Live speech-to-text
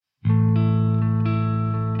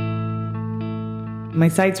My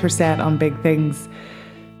sights were set on big things.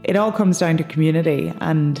 It all comes down to community,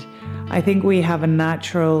 and I think we have a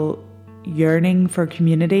natural yearning for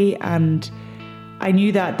community, and I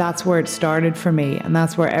knew that that's where it started for me, and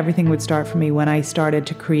that's where everything would start for me when I started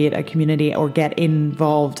to create a community or get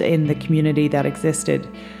involved in the community that existed.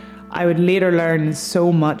 I would later learn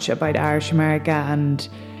so much about Irish America and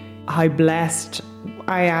how blessed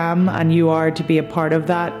I am and you are to be a part of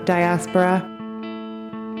that diaspora.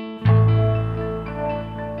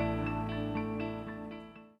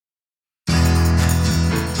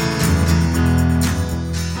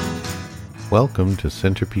 Welcome to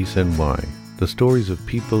Centerpiece NY, the stories of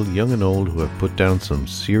people young and old who have put down some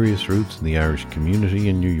serious roots in the Irish community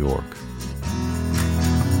in New York.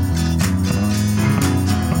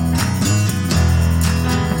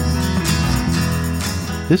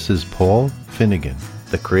 This is Paul Finnegan,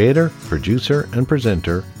 the creator, producer, and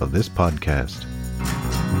presenter of this podcast.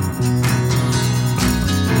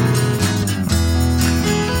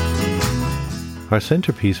 Our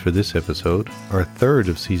centerpiece for this episode, our third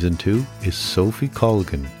of Season 2, is Sophie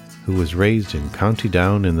Colgan, who was raised in County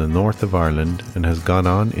Down in the north of Ireland and has gone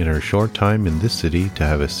on in her short time in this city to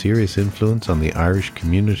have a serious influence on the Irish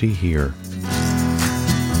community here.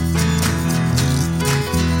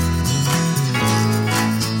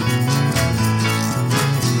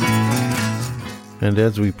 And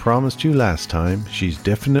as we promised you last time, she's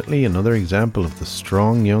definitely another example of the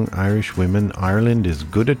strong young Irish women Ireland is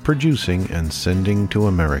good at producing and sending to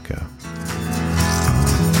America.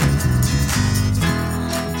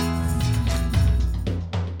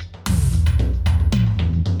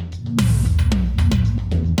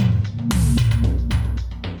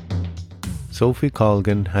 Sophie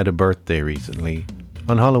Colgan had a birthday recently,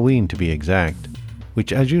 on Halloween to be exact,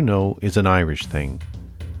 which, as you know, is an Irish thing.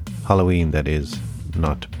 Halloween, that is.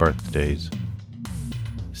 Not birthdays.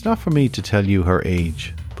 It's not for me to tell you her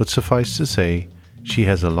age, but suffice to say, she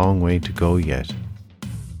has a long way to go yet.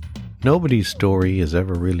 Nobody's story is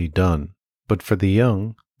ever really done, but for the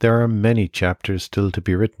young, there are many chapters still to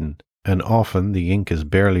be written, and often the ink is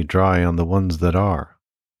barely dry on the ones that are.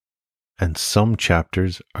 And some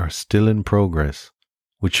chapters are still in progress,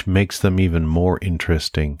 which makes them even more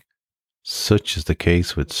interesting. Such is the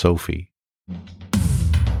case with Sophie.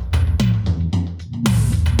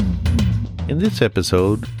 In this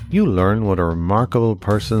episode, you'll learn what a remarkable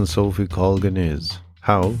person Sophie Colgan is,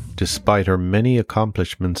 how, despite her many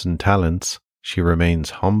accomplishments and talents, she remains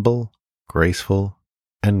humble, graceful,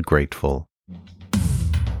 and grateful.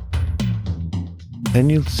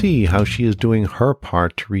 And you'll see how she is doing her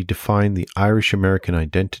part to redefine the Irish American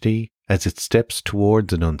identity as it steps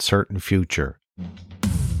towards an uncertain future.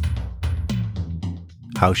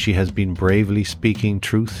 How she has been bravely speaking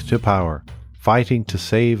truth to power, fighting to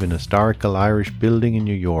save an historical Irish building in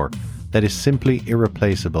New York that is simply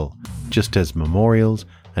irreplaceable, just as memorials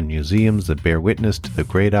and museums that bear witness to the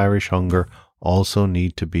Great Irish Hunger also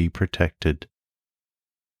need to be protected.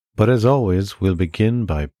 But as always, we'll begin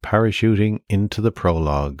by parachuting into the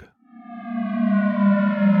prologue.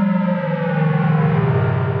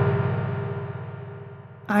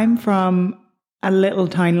 I'm from a little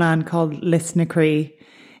townland called Lisnacree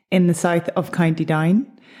in the south of County Down.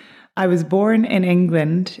 I was born in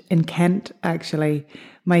England, in Kent actually.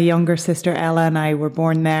 My younger sister Ella and I were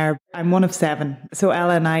born there. I'm one of 7. So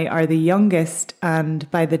Ella and I are the youngest, and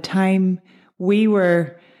by the time we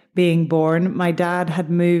were being born, my dad had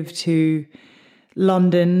moved to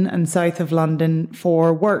London and south of London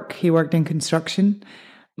for work. He worked in construction.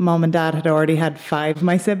 Mum and Dad had already had 5 of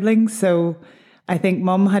my siblings, so I think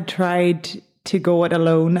Mum had tried to go it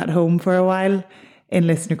alone at home for a while in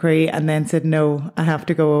Lisnacree, and then said, no, I have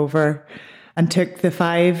to go over, and took the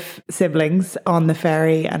 5 siblings on the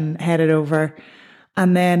ferry and headed over,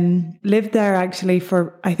 and then lived there actually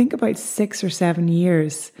for, I think, about 6 or 7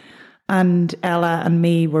 years. And Ella and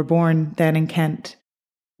me were born then in Kent.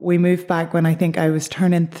 We moved back when I think I was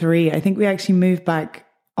turning 3. I think we actually moved back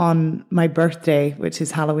on my birthday, which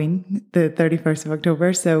is Halloween, the 31st of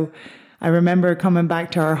October. So I remember coming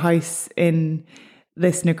back to our house in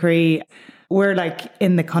Lisnacree. We're like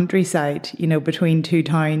in the countryside, you know, between 2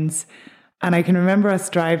 towns. And I can remember us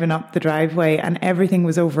driving up the driveway and everything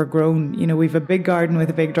was overgrown. You know, we've a big garden with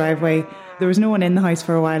a big driveway. There was no one in the house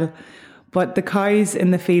for a while, but the cows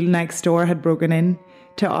in the field next door had broken in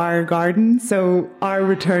to our garden. So our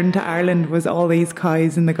return to Ireland was all these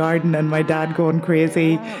cows in the garden and my dad going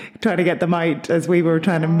crazy, trying to get them out as we were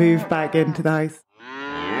trying to move back into the house.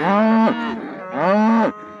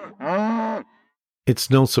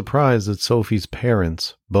 It's no surprise that Sophie's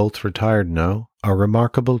parents, both retired now, are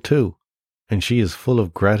remarkable too, and she is full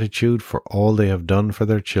of gratitude for all they have done for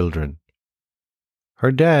their children.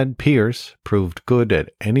 Her dad, Pierce, proved good at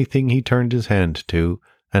anything he turned his hand to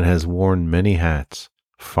and has worn many hats.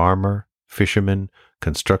 Farmer, fisherman,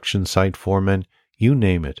 construction site foreman, you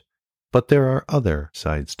name it. But there are other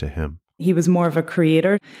sides to him. He was more of a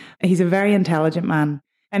creator. He's a very intelligent man.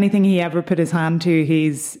 Anything he ever put his hand to,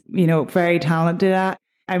 he's, very talented at.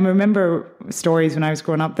 I remember stories when I was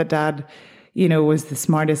growing up that Dad, was the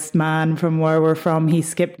smartest man from where we're from. He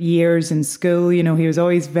skipped years in school. He was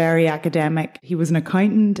always very academic. He was an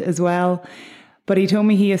accountant as well. But he told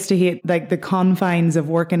me he used to hate the confines of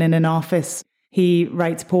working in an office. He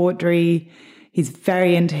writes poetry. He's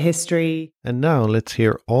very into history. And now let's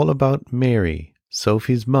hear all about Mary,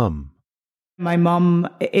 Sophie's mum. My mum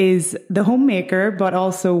is the homemaker, but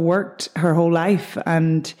also worked her whole life.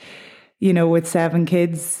 And, with 7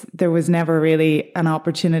 kids, there was never really an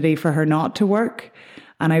opportunity for her not to work.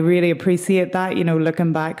 And I really appreciate that,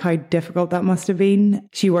 looking back, how difficult that must have been.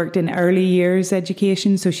 She worked in early years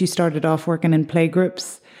education. So she started off working in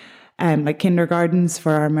playgroups, like kindergartens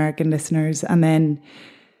for our American listeners, and then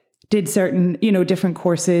did certain, different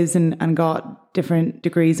courses and got different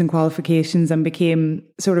degrees and qualifications and became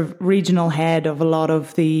sort of regional head of a lot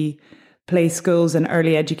of the play schools and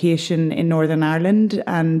early education in Northern Ireland.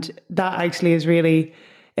 And that actually is really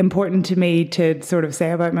important to me to sort of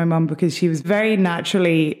say about my mum, because she was very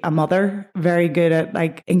naturally a mother, very good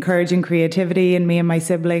at encouraging creativity in me and my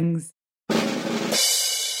siblings.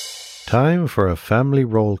 Time for a family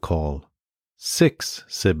roll call. 6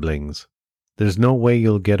 siblings. There's no way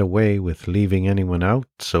you'll get away with leaving anyone out,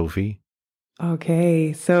 Sophie.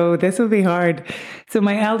 Okay, so this will be hard. So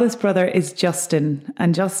my eldest brother is Justin,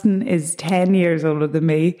 and Justin is 10 years older than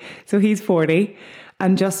me. So he's 40,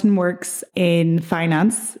 and Justin works in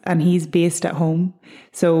finance, and he's based at home.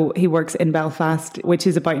 So he works in Belfast, which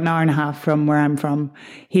is about an hour and a half from where I'm from.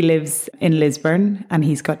 He lives in Lisburn, and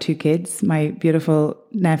he's got 2 kids, my beautiful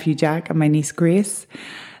nephew Jack and my niece Grace.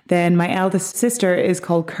 Then my eldest sister is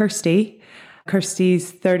called Kirsty.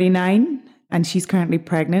 Kirsty's 39, and she's currently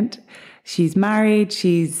pregnant. She's married.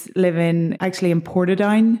 She's living actually in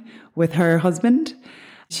Portadown with her husband.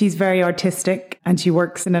 She's very artistic and she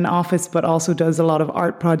works in an office, but also does a lot of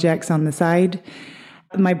art projects on the side.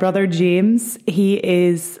 My brother James,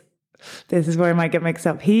 this is where I might get mixed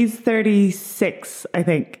up. He's 36, I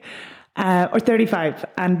think, or 35.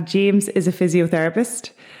 And James is a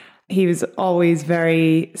physiotherapist. He was always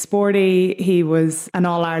very sporty. He was an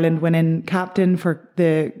All-Ireland winning captain for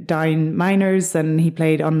the Down minors, and he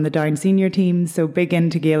played on the Down senior team, so big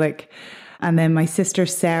into Gaelic. And then my sister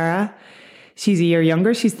Sarah, she's a year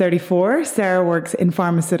younger. She's 34. Sarah works in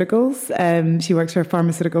pharmaceuticals. She works for a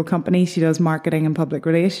pharmaceutical company. She does marketing and public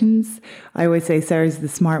relations. I always say Sarah's the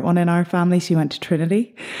smart one in our family. She went to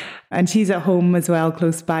Trinity. And she's at home as well,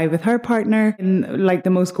 close by with her partner in the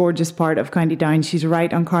most gorgeous part of County Down. She's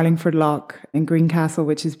right on Carlingford Lough in Greencastle,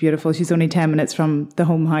 which is beautiful. She's only 10 minutes from the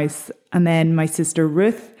home house. And then my sister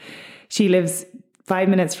Ruth, she lives 5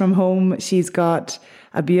 minutes from home. She's got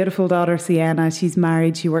a beautiful daughter, Sienna. She's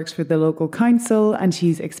married. She works for the local council and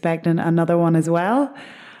she's expecting another one as well.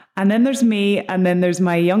 And then there's me. And then there's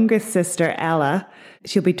my youngest sister, Ella.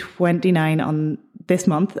 She'll be 29 on this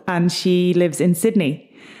month and she lives in Sydney.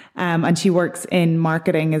 And she works in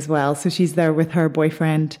marketing as well. So she's there with her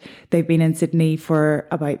boyfriend. They've been in Sydney for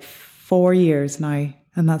about 4 years now.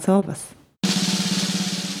 And that's all of us.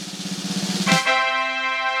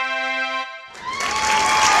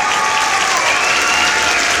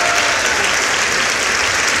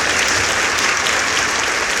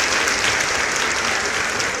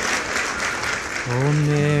 Oh,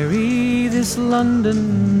 Mary, this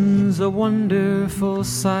London's a wonderful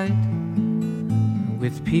sight,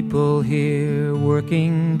 with people here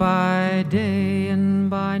working by day and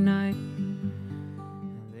by night.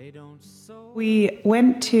 We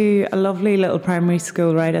went to a lovely little primary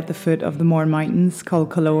school right at the foot of the Mourne Mountains called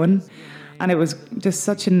Cologne. And it was just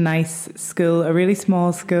such a nice school, a really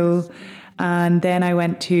small school. And then I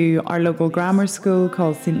went to our local grammar school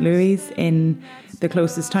called St. Louis in the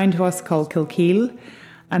closest town to us called Kilkeel.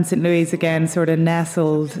 And St. Louis, again, sort of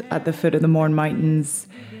nestled at the foot of the Mourne Mountains,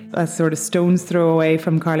 a sort of stone's throw away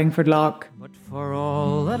from Carlingford Lough. But for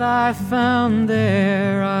all that I found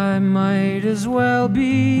there, I might as well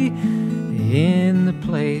be in the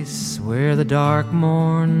place where the dark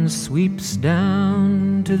morn sweeps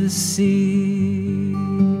down to the sea.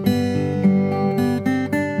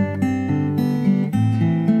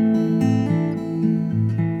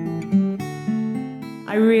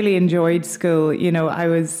 I really enjoyed school. I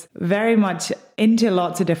was very much into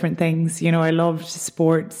lots of different things. I loved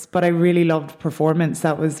sports, but I really loved performance.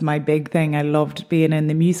 That was my big thing. I loved being in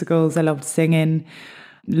the musicals. I loved singing.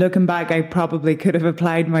 Looking back, I probably could have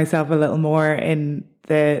applied myself a little more in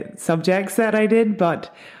the subjects that I did,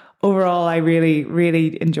 but overall, I really,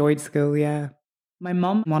 really enjoyed school, yeah. My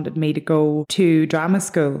mum wanted me to go to drama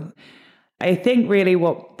school. I think really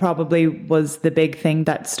what probably was the big thing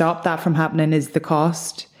that stopped that from happening is the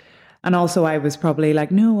cost. And also I was probably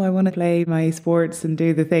like, no, I want to play my sports and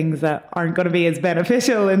do the things that aren't going to be as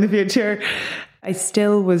beneficial in the future. I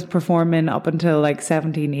still was performing up until like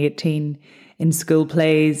 17, 18 in school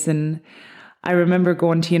plays. And I remember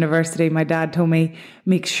going to university, my dad told me,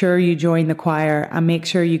 make sure you join the choir and make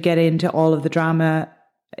sure you get into all of the drama,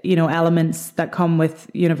 elements that come with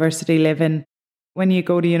university living. When you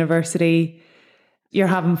go to university, you're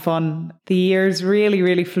having fun. The years really,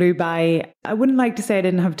 really flew by. I wouldn't like to say I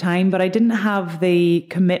didn't have time, but I didn't have the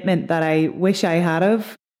commitment that I wish I had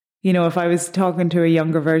of. If I was talking to a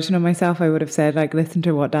younger version of myself, I would have said, like, listen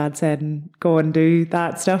to what dad said and go and do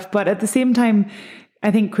that stuff. But at the same time,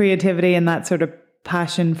 I think creativity and that sort of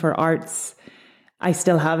passion for arts, I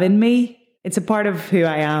still have in me. It's a part of who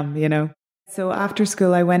I am. So after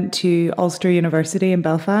school, I went to Ulster University in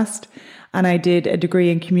Belfast and I did a degree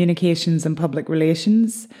in communications and public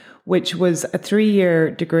relations, which was a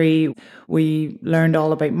 3-year degree. We learned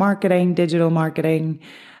all about marketing, digital marketing,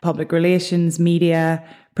 public relations, media,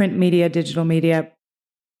 print media, digital media.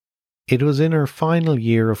 It was in her final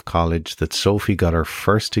year of college that Sophie got her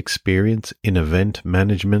first experience in event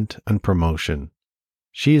management and promotion.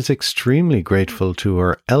 She is extremely grateful to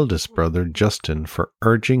her eldest brother, Justin, for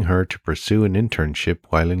urging her to pursue an internship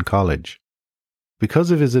while in college.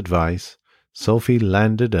 Because of his advice, Sophie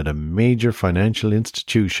landed at a major financial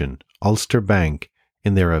institution, Ulster Bank,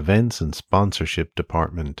 in their events and sponsorship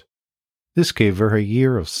department. This gave her a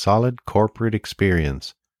year of solid corporate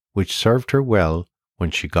experience, which served her well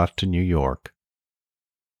when she got to New York.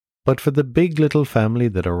 But for the big little family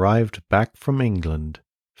that arrived back from England,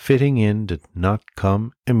 fitting in did not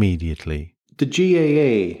come immediately. The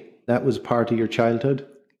GAA, that was part of your childhood?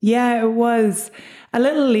 Yeah, it was. A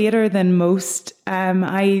little later than most.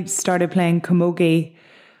 I started playing camogie,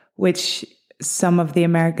 which some of the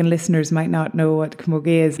American listeners might not know what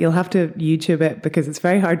camogie is. You'll have to YouTube it because it's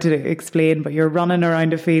very hard to explain, but you're running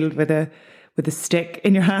around a field with a stick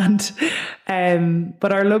in your hand.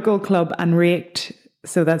 But our local club, Anraked,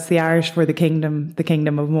 so that's the Irish for the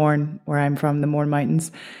kingdom of Mourne, where I'm from, the Mourne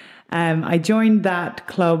Mountains. I joined that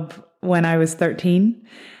club when I was 13.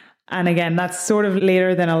 And again, that's sort of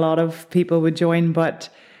later than a lot of people would join. But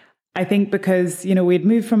I think because, we'd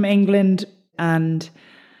moved from England and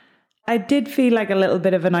I did feel like a little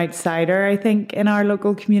bit of an outsider, I think, in our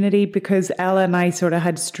local community because Ella and I sort of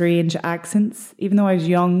had strange accents, even though I was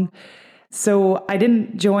young. So I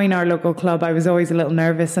didn't join our local club. I was always a little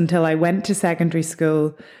nervous until I went to secondary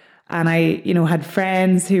school and I, had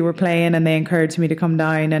friends who were playing and they encouraged me to come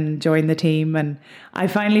down and join the team. And I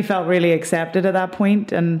finally felt really accepted at that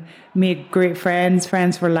point and made great friends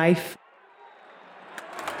for life.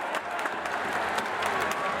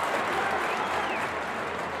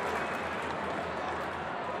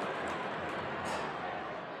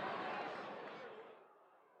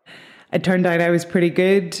 It turned out I was pretty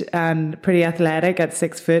good and pretty athletic at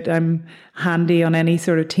 6 foot. I'm handy on any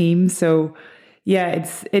sort of team. So yeah,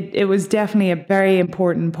 it was definitely a very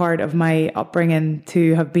important part of my upbringing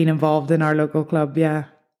to have been involved in our local club, yeah.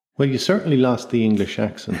 Well, you certainly lost the English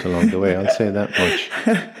accent along the way, I'll say that much.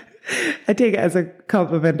 I take it as a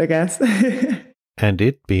compliment, I guess. And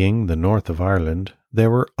it being the north of Ireland, there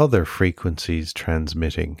were other frequencies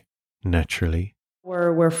transmitting, naturally.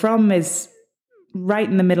 Where we're from is right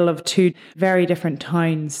in the middle of two very different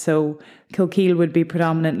towns. So Kilkeel would be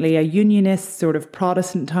predominantly a unionist sort of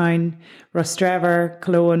Protestant town. Rostrevor,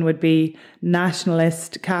 Cologne would be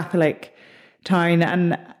nationalist Catholic town.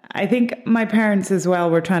 And I think my parents as well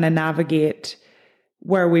were trying to navigate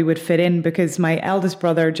where we would fit in because my eldest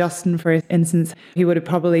brother, Justin, for instance, he would have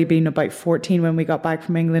probably been about 14 when we got back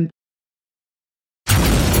from England.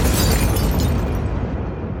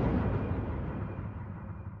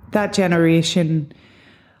 That generation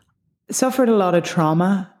suffered a lot of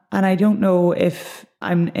trauma, and I don't know if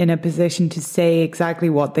I'm in a position to say exactly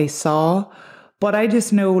what they saw, but I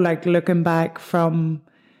just know, like, looking back from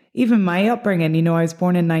even my upbringing, I was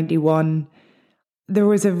born in 91, there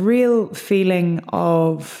was a real feeling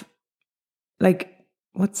of, like,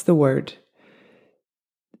 what's the word?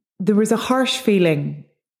 There was a harsh feeling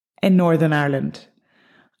in Northern Ireland,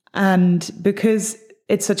 and because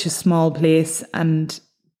it's such a small place and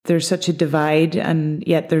there's such a divide and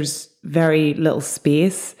yet there's very little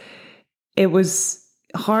space. It was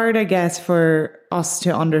hard, I guess, for us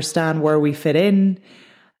to understand where we fit in.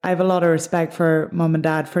 I have a lot of respect for mum and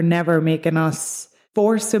dad for never making us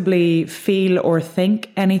forcibly feel or think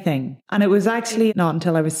anything. And it was actually not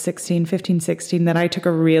until I was 16, that I took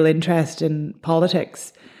a real interest in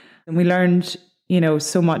politics. And we learned,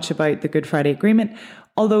 so much about the Good Friday Agreement,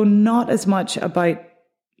 although not as much about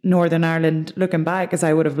Northern Ireland looking back as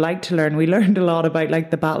I would have liked to learn. We learned a lot about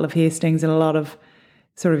like the Battle of Hastings and a lot of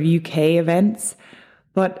sort of UK events.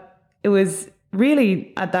 But it was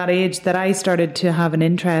really at that age that I started to have an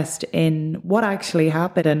interest in what actually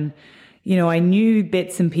happened. And I knew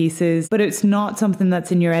bits and pieces, but it's not something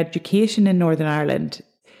that's in your education in Northern Ireland.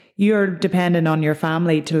 You're dependent on your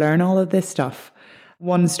family to learn all of this stuff.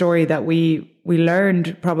 One story that we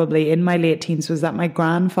learned probably in my late teens was that my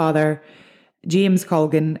grandfather, James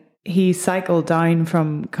Colgan, he cycled down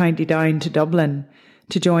from County Down to Dublin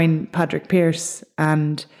to join Patrick Pearse,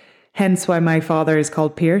 and hence why my father is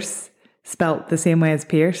called Pearse, spelt the same way as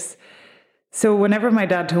Pierce. So whenever my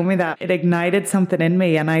dad told me that, it ignited something in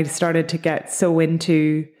me, and I started to get so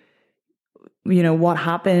into, what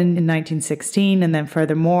happened in 1916 and then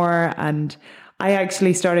furthermore. And I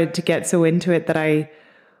actually started to get so into it that I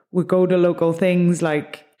would go to local things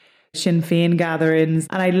like Sinn Féin gatherings,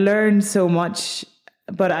 and I learned so much.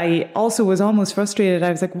 But I also was almost frustrated.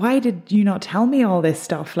 I was like, why did you not tell me all this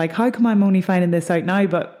stuff? Like, how come I'm only finding this out now?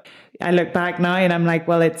 But I look back now and I'm like,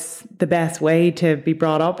 well, it's the best way to be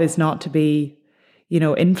brought up is not to be,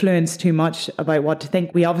 influenced too much about what to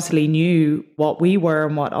think. We obviously knew what we were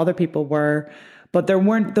and what other people were, but there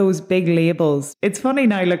weren't those big labels. It's funny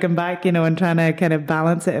now looking back, and trying to kind of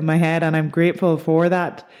balance it in my head. And I'm grateful for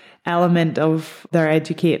that element of their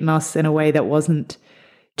educating us in a way that wasn't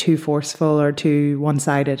too forceful or too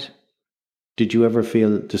one-sided. Did you ever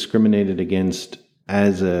feel discriminated against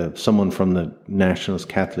as someone from the nationalist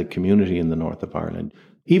Catholic community in the north of Ireland?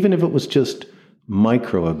 Even if it was just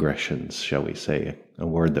microaggressions, shall we say, a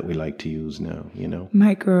word that we like to use now,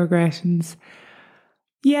 Microaggressions.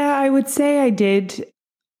 Yeah, I would say I did.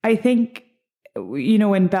 I think,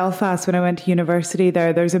 in Belfast, when I went to university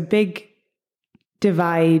there's a big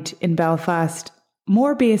divide in Belfast,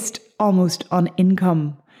 more based almost on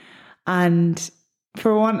income. And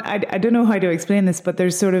for one, I don't know how to explain this, but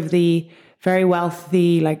there's sort of the very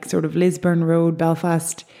wealthy, like sort of Lisburn Road,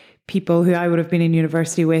 Belfast people who I would have been in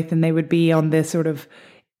university with, and they would be on this sort of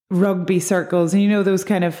rugby circles, and those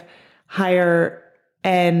kind of higher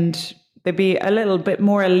end, they'd be a little bit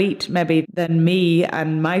more elite maybe than me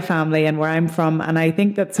and my family and where I'm from. And I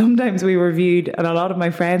think that sometimes we were viewed, and a lot of my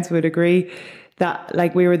friends would agree, that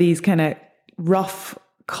like we were these kind of rough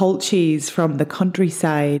culties from the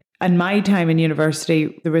countryside. And my time in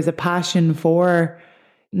university, there was a passion for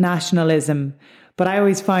nationalism, but I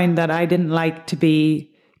always found that I didn't like to be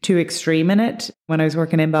too extreme in it. When I was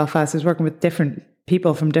working in Belfast, I was working with different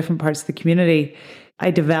people from different parts of the community. I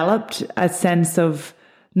developed a sense of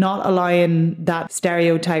not allowing that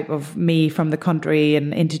stereotype of me from the country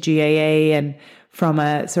and into GAA and from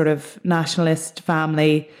a sort of nationalist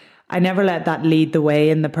family. I never let that lead the way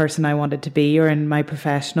in the person I wanted to be or in my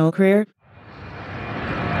professional career.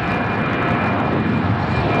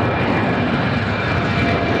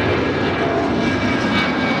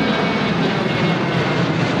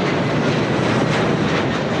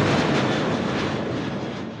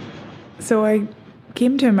 So I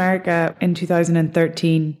came to America in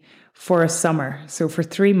 2013 for a summer. So for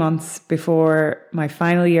 3 months before my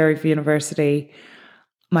final year of university,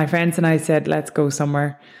 my friends and I said, let's go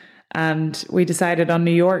somewhere. And we decided on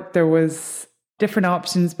New York. There was different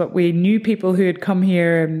options, but we knew people who had come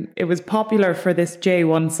here, and it was popular for this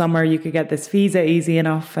J1 summer. You could get this visa easy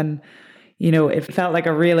enough. And, it felt like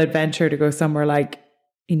a real adventure to go somewhere like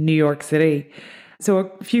in New York City. So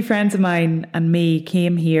a few friends of mine and me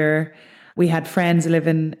came here. We had friends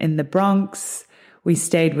living in the Bronx. We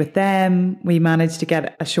stayed with them. We managed to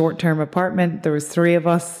get a short-term apartment. There was 3 of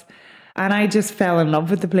us. And I just fell in love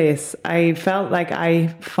with the place. I felt like I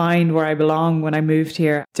found where I belong when I moved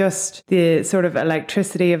here. Just the sort of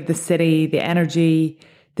electricity of the city, the energy,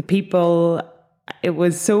 the people. It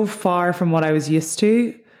was so far from what I was used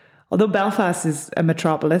to. Although Belfast is a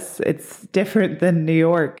metropolis, it's different than New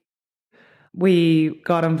York. We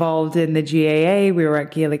got involved in the GAA. We were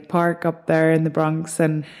at Gaelic Park up there in the Bronx,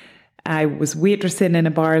 and I was waitressing in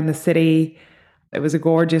a bar in the city. It was a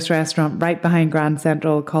gorgeous restaurant right behind Grand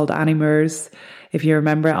Central called Annie Moore's. If you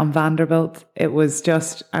remember it, on Vanderbilt, it was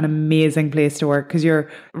just an amazing place to work because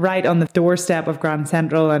you're right on the doorstep of Grand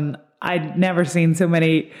Central. And I'd never seen so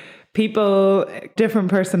many people, different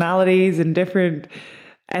personalities and different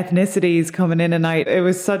ethnicities coming in and out. It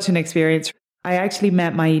was such an experience. I actually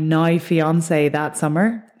met my now fiance that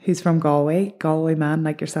summer, who's from Galway man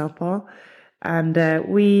like yourself, Paul. And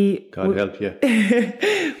God help you.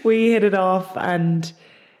 we hit it off, and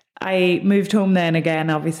I moved home then again,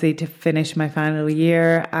 obviously, to finish my final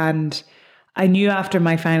year. And I knew after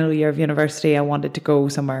my final year of university, I wanted to go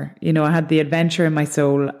somewhere. You know, I had the adventure in my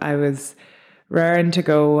soul. I was raring to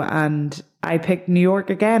go, and I picked New York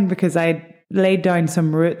again because I laid down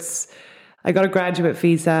some roots. I got a graduate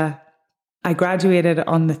visa. I graduated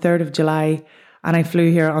on the 3rd of July, and I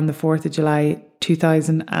flew here on the 4th of July,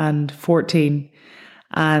 2014.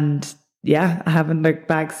 And yeah, I haven't looked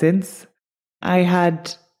back since. I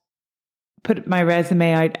had put my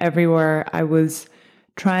resume out everywhere. I was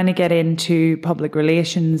trying to get into public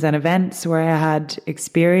relations and events where I had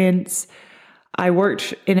experience. I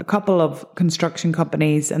worked in a couple of construction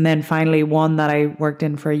companies, and then finally one that I worked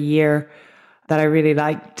in for a year that I really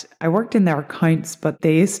liked. I worked in their accounts, but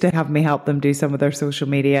they used to have me help them do some of their social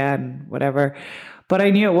media and whatever. But I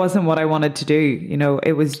knew it wasn't what I wanted to do. You know,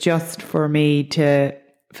 it was just for me to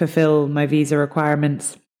fulfill my visa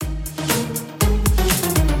requirements.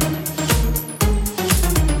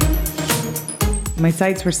 My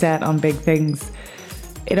sights were set on big things.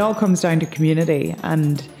 It all comes down to community,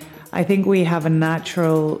 and I think we have a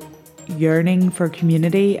natural yearning for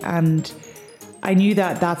community, and I knew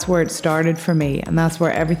that that's where it started for me, and that's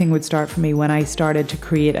where everything would start for me when I started to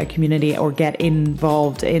create a community or get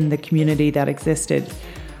involved in the community that existed.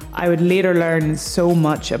 I would later learn so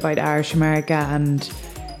much about Irish America and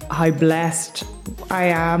how blessed I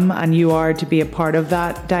am and you are to be a part of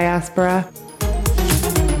that diaspora.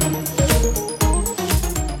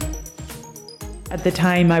 At the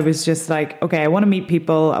time, I was just like, okay, I want to meet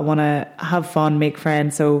people. I want to have fun, make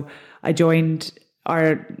friends. So I joined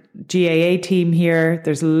our GAA team here.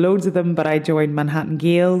 There's loads of them, but I joined Manhattan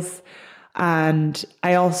Gales. And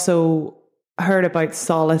I also heard about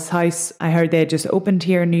Solace House. I heard they had just opened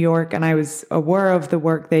here in New York, and I was aware of the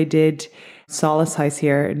work they did. Solace House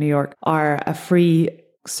here in New York are a free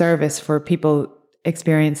service for people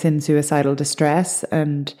experiencing suicidal distress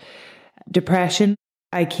and depression.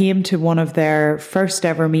 I came to one of their first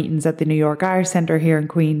ever meetings at the New York Irish Centre here in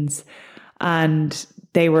Queens, and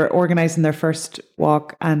they were organising their first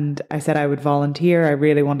walk, and I said I would volunteer. I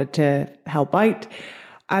really wanted to help out.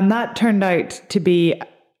 And that turned out to be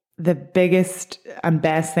the biggest and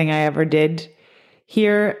best thing I ever did.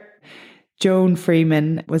 Here, Joan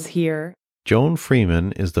Freeman was here. Joan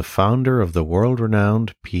Freeman is the founder of the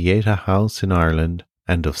world-renowned Pieta House in Ireland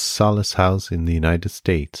and of Solace House in the United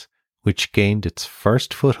States, which gained its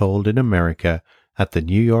first foothold in America at the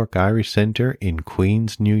New York Irish Centre in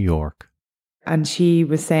Queens, New York. And she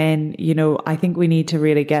was saying, you know, I think we need to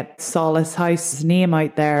really get Solace House's name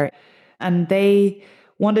out there. And they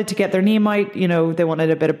wanted to get their name out, you know, they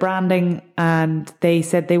wanted a bit of branding, and they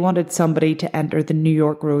said they wanted somebody to enter the New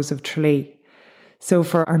York Rose of Tralee. So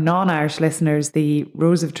for our non-Irish listeners, the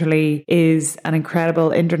Rose of Tralee is an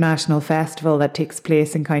incredible international festival that takes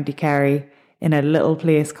place in County Kerry in a little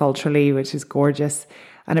place called Tralee, which is gorgeous.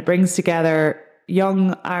 And it brings together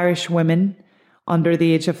young Irish women under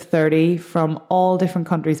the age of 30 from all different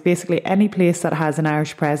countries. Basically, any place that has an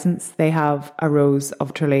Irish presence, they have a Rose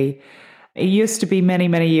of Tralee. It used to be many,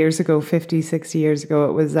 many years ago, 50, 60 years ago,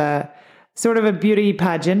 it was a sort of a beauty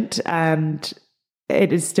pageant, and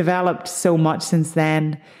it has developed so much since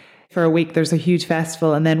then. For a week, there's a huge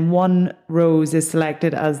festival, and then one rose is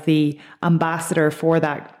selected as the ambassador for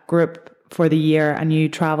that group for the year, and you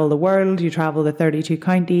travel the world, you travel the 32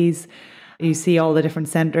 counties, you see all the different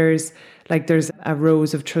centres. Like there's a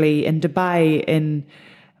Rose of Tralee in Dubai, in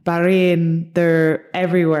Bahrain, they're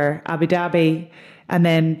everywhere, Abu Dhabi, and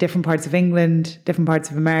then different parts of England, different parts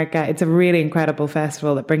of America. It's a really incredible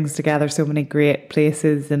festival that brings together so many great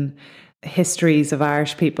places and histories of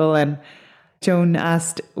Irish people. And Joan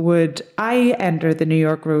asked, would I enter the New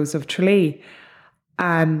York Rose of Tralee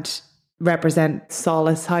and represent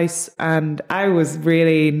Solace House? And I was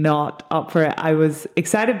really not up for it. I was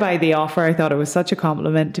excited by the offer. I thought it was such a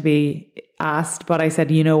compliment to be asked, but I said,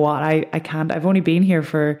 you know what, I can't. I've only been here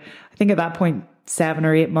for, I think at that point, 7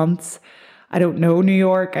 or 8 months. I don't know New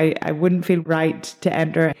York. I wouldn't feel right to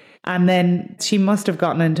enter. And then she must have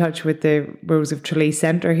gotten in touch with the Rose of Tralee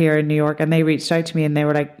Centre here in New York, and they reached out to me and they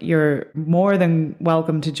were like, you're more than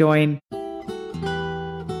welcome to join.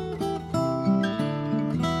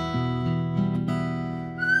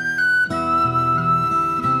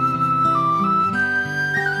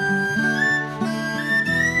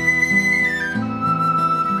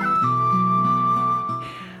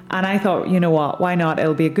 And I thought, you know what, why not?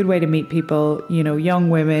 It'll be a good way to meet people, you know,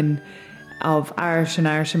 young women of Irish and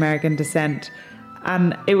Irish American descent.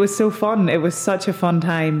 And it was so fun. It was such a fun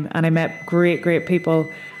time. And I met great, great people.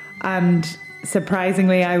 And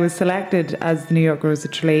surprisingly, I was selected as the New York Rose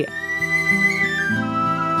of Tralee.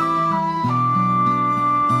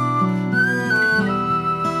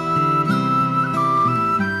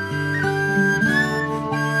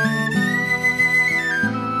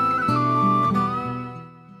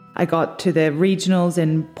 I got to the regionals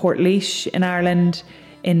in Portlaoise in Ireland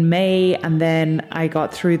in May, and then I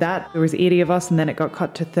got through that. There was 80 of us, and then it got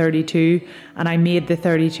cut to 32, and I made the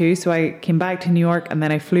 32. So I came back to New York, and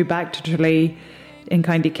then I flew back to Tralee in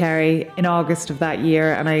County Kerry in August of that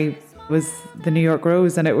year, and I was the New York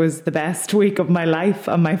Rose, and it was the best week of my life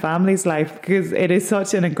and my family's life, because it is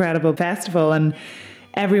such an incredible festival, and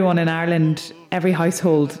everyone in Ireland, every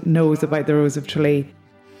household knows about the Rose of Tralee.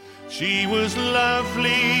 She was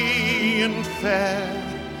lovely and fair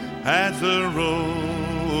as the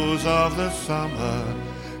rose of the summer,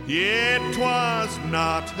 yet 'twas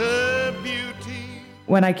not her beauty.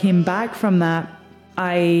 When I came back from that,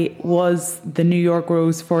 I was the New York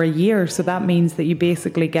Rose for a year. So that means that you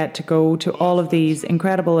basically get to go to all of these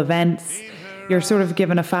incredible events. You're sort of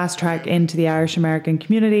given a fast track into the Irish American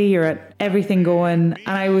community. You're at everything going.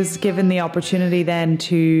 And I was given the opportunity then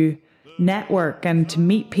to network and to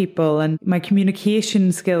meet people, and my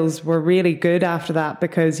communication skills were really good after that,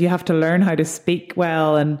 because you have to learn how to speak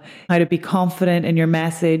well and how to be confident in your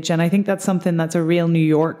message. And I think that's something that's a real New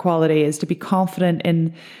York quality, is to be confident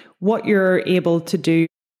in what you're able to do.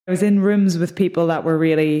 I was in rooms with people that were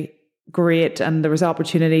really great, and there was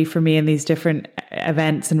opportunity for me in these different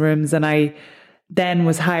events and rooms, and I then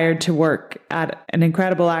was hired to work at an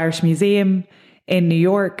incredible Irish museum in New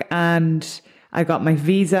York, and I got my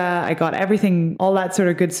visa, I got everything, all that sort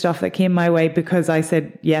of good stuff that came my way because I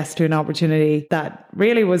said yes to an opportunity that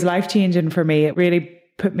really was life-changing for me. It really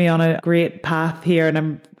put me on a great path here, and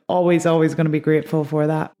I'm always going to be grateful for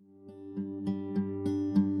that.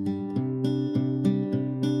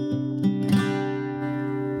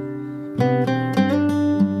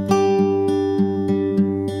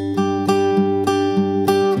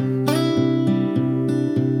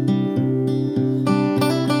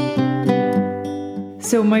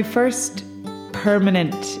 So my first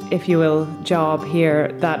permanent, if you will, job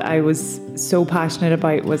here that I was so passionate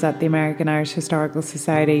about was at the American Irish Historical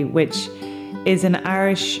Society, which is an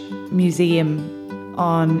Irish museum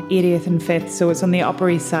on 80th and 5th. So it's on the Upper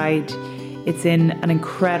East Side. It's in an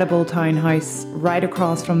incredible townhouse right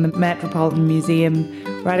across from the Metropolitan Museum,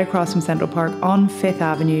 right across from Central Park on 5th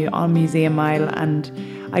Avenue on Museum Mile. And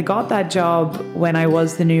I got that job when I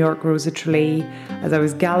was the New York Rose of Tralee, as I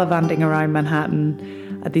was gallivanting around Manhattan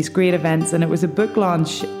at these great events, and it was a book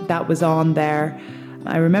launch that was on there.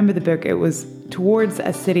 I remember the book. It was Towards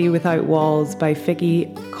a City Without Walls by Vicky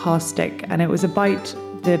Kostick, and it was about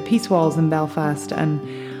the peace walls in Belfast, and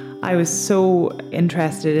I was so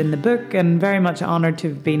interested in the book and very much honoured to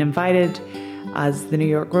have been invited as the New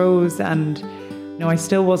York Rose. And you know, I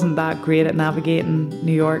still wasn't that great at navigating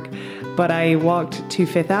New York, but I walked to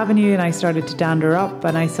 5th Avenue and I started to dander up,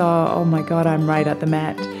 and I saw, oh my God, I'm right at the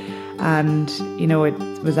Met. And, you know, it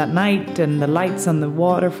was at night and the lights on the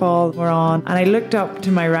waterfall were on. And I looked up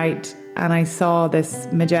to my right and I saw this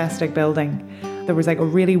majestic building. There was like a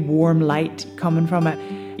really warm light coming from it.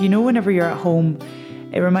 You know, whenever you're at home,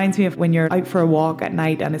 it reminds me of when you're out for a walk at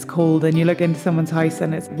night and it's cold and you look into someone's house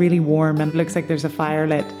and it's really warm and it looks like there's a fire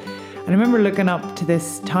lit. And I remember looking up to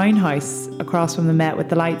this townhouse across from the Met with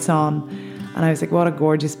the lights on, and I was like, what a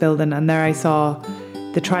gorgeous building. And there I saw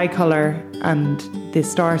the tricolour and the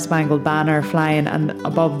Star-Spangled Banner flying, and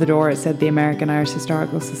above the door it said the American Irish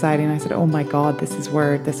Historical Society, and I said, oh my God, this is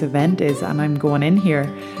where this event is, and I'm going in here.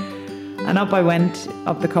 And up I went,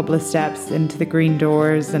 up the couple of steps into the green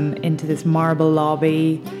doors and into this marble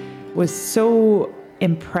lobby. It was so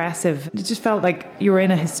impressive. It just felt like you were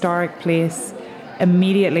in a historic place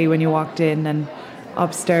immediately when you walked in, and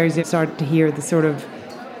upstairs you started to hear the sort of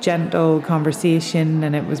gentle conversation,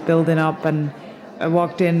 and it was building up, and I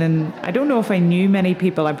walked in and I don't know if I knew many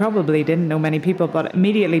people. I probably didn't know many people, but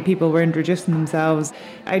immediately people were introducing themselves.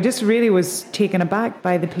 I just really was taken aback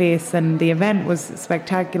by the place, and the event was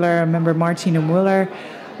spectacular. I remember Marcino Muller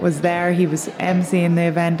was there. He was emceeing the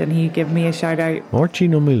event and he gave me a shout out.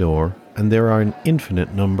 Marcino Muller, and there are an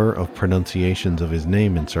infinite number of pronunciations of his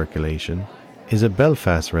name in circulation, is a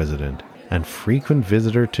Belfast resident and frequent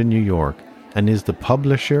visitor to New York, and is the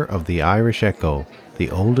publisher of the Irish Echo, the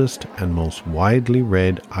oldest and most widely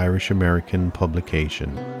read Irish American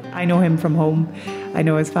publication. I know him from home. I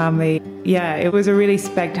know his family. Yeah, it was a really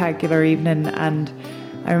spectacular evening, and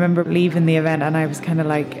I remember leaving the event and I was kind of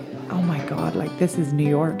like, oh my God, like this is New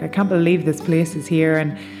York. I can't believe this place is here.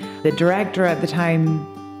 And the director at the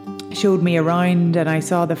time showed me around, and I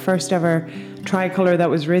saw the first ever tricolour that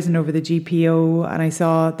was risen over the GPO, and I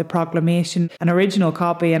saw the proclamation, an original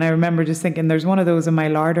copy, and I remember just thinking, there's one of those in my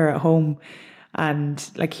larder at home, and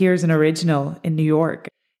like, here's an original in New York.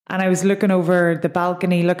 And I was looking over the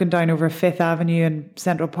balcony, looking down over Fifth Avenue and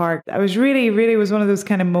Central Park. I was really was one of those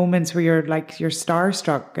kind of moments where you're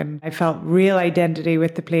starstruck, and I felt real identity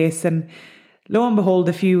with the place. And lo and behold,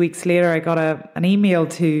 a few weeks later, I got an email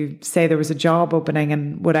to say there was a job opening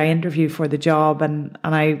and would I interview for the job. And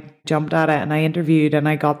I jumped at it and I interviewed and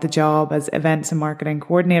I got the job as events and marketing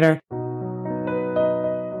coordinator.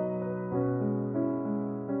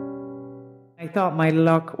 I thought my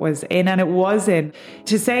luck was in, and it was in.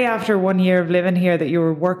 To say after 1 year of living here that you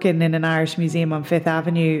were working in an Irish museum on Fifth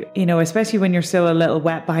Avenue, you know, especially when you're still a little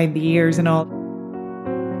wet behind the ears and all,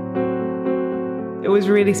 it was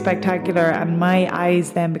really spectacular. And my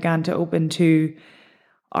eyes then began to open to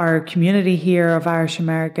our community here of Irish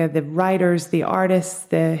America, the writers, the artists,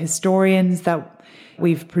 the historians that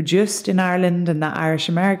we've produced in Ireland and that Irish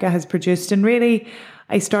America has produced. And really,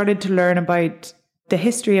 I started to learn about the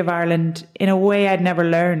history of Ireland in a way I'd never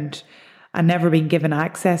learned and never been given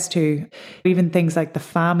access to. Even things like the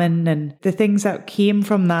famine and the things that came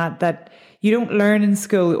from that you don't learn in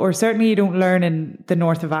school, or certainly you don't learn in the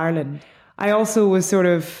north of Ireland. I also was sort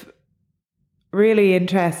of really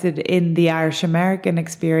interested in the Irish American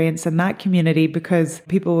experience and that community, because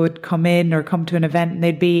people would come in or come to an event and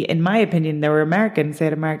they'd be, in my opinion, they were Americans, they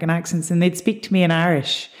had American accents, and they'd speak to me in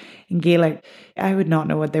Irish, in Gaelic. I would not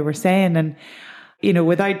know what they were saying. And you know,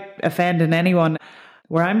 without offending anyone,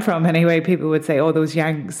 where I'm from anyway, people would say, oh, those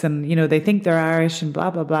Yanks, and, you know, they think they're Irish and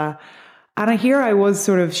blah, blah, blah. And here I was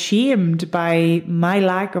sort of shamed by my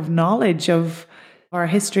lack of knowledge of our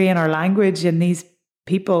history and our language, and these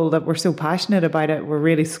people that were so passionate about it were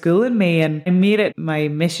really schooling me. And I made it my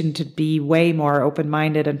mission to be way more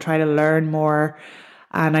open-minded and try to learn more.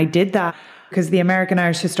 And I did that because the American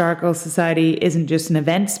Irish Historical Society isn't just an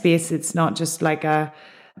event space. It's not just like a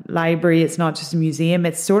library, it's not just a museum,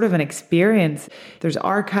 it's sort of an experience. There's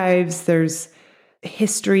archives, there's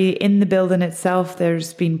history in the building itself,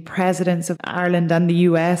 there's been presidents of Ireland and the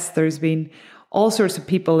US, there's been all sorts of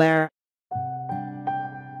people there.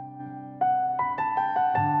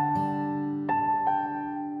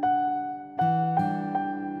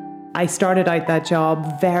 I started out that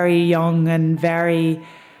job very young and very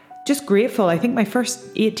just grateful. I think my first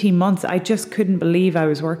 18 months, I just couldn't believe I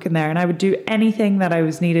was working there, and I would do anything that I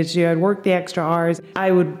was needed to do. I'd work the extra hours.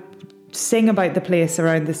 I would sing about the place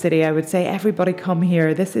around the city. I would say, everybody come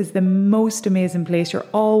here. This is the most amazing place. You're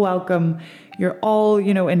all welcome. You're all,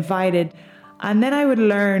 you know, invited. And then I would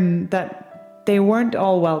learn that they weren't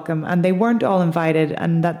all welcome and they weren't all invited,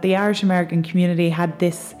 and that the Irish American community had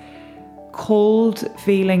this cold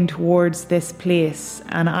feeling towards this place,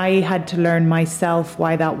 and I had to learn myself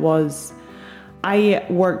why that was. I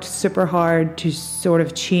worked super hard to sort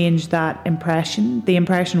of change that impression. The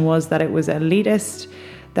impression was that it was elitist,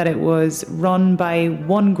 that it was run by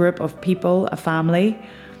one group of people, a family,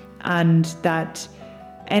 and that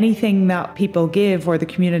anything that people give or the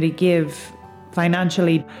community give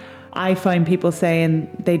financially, I found people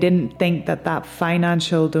saying they didn't think that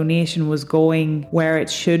financial donation was going where it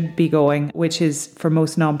should be going, which is for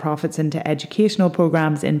most nonprofits into educational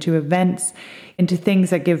programs, into events, into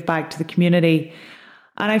things that give back to the community.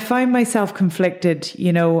 And I found myself conflicted,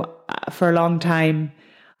 you know, for a long time.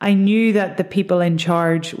 I knew that the people in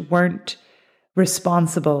charge weren't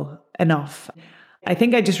responsible enough. I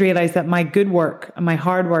think I just realized that my good work and my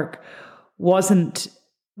hard work wasn't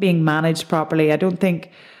being managed properly. I don't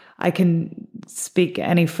think I can speak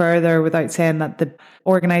any further without saying that the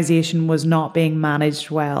organisation was not being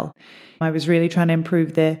managed well. I was really trying to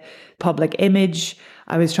improve the public image.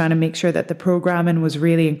 I was trying to make sure that the programming was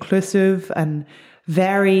really inclusive and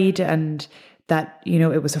varied, and that, you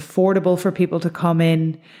know, it was affordable for people to come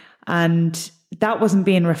in. And that wasn't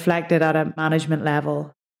being reflected at a management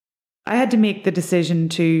level. I had to make the decision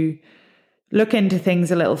to look into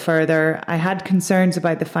things a little further. I had concerns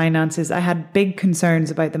about the finances. I had big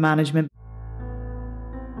concerns about the management.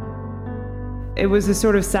 It was a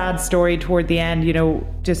sort of sad story toward the end, you know,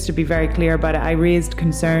 just to be very clear about it. I raised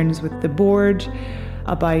concerns with the board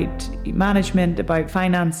about management, about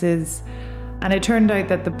finances. And it turned out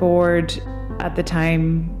that the board at the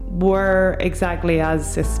time were exactly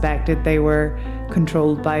as suspected. They were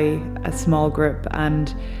controlled by a small group,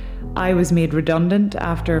 and I was made redundant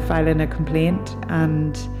after filing a complaint.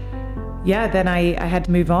 And yeah, then I had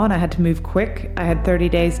to move on. I had to move quick. I had 30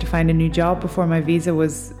 days to find a new job before my visa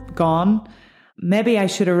was gone. Maybe I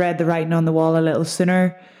should have read the writing on the wall a little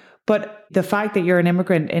sooner. But the fact that you're an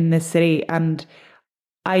immigrant in this city, and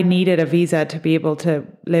I needed a visa to be able to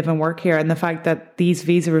live and work here. And the fact that these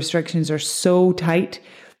visa restrictions are so tight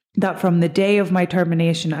that from the day of my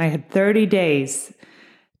termination, I had 30 days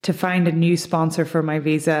to find a new sponsor for my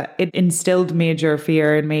visa. It instilled major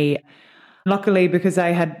fear in me. Luckily, because I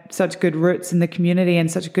had such good roots in the community and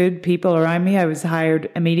such good people around me, I was hired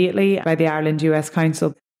immediately by the Ireland US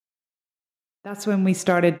Council. That's when we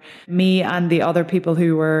started, me and the other people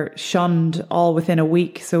who were shunned all within a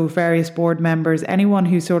week. So various board members, anyone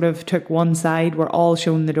who sort of took one side were all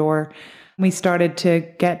shown the door. We started to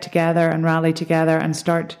get together and rally together and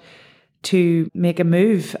start to make a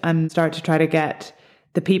move and start to try to get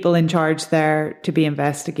the people in charge there to be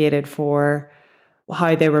investigated for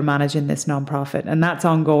how they were managing this nonprofit. And that's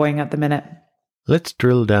ongoing at the minute. Let's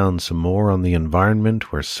drill down some more on the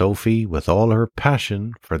environment where Sophie, with all her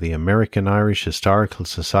passion for the American Irish Historical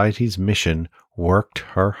Society's mission, worked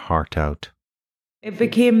her heart out. It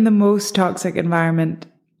became the most toxic environment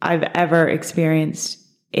I've ever experienced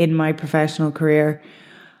in my professional career.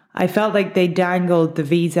 I felt like they dangled the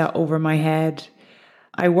visa over my head.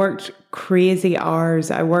 I worked crazy hours.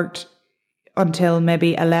 I worked until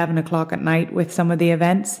maybe 11 o'clock at night with some of the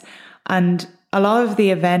events. And a lot of the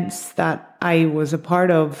events that I was a part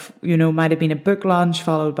of, might have been a book launch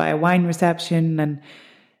followed by a wine reception. And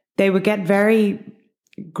they would get very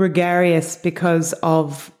gregarious because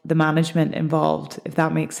of the management involved, if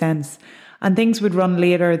that makes sense. And things would run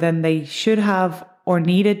later than they should have or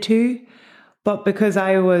needed to. But because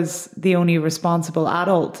I was the only responsible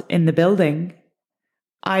adult in the building,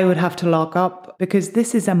 I would have to lock up, because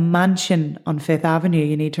this is a mansion on Fifth Avenue,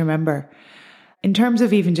 you need to remember. In terms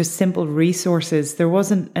of even just simple resources, there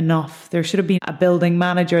wasn't enough. There should have been a building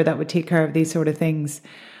manager that would take care of these sort of things.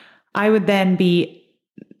 I would then be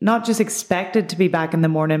not just expected to be back in the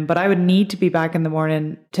morning, but I would need to be back in the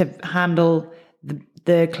morning to handle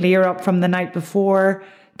the clear up from the night before,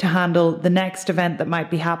 to handle the next event that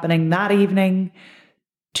might be happening that evening,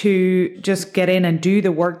 to just get in and do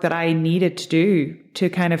the work that I needed to do to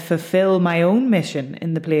kind of fulfill my own mission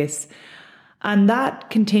in the place. And that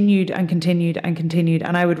continued and continued and continued.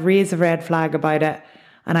 And I would raise a red flag about it.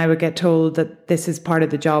 And I would get told that this is part of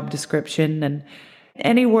the job description. And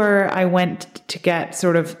anywhere I went to get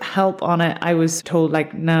sort of help on it, I was told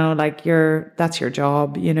no, that's your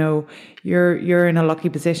job. You're in a lucky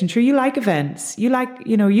position. Sure, you like events. You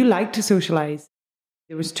like to socialize.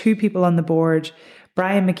 There was two people on the board,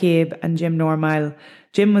 Brian McCabe and Jim Normile.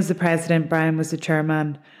 Jim was the president, Brian was the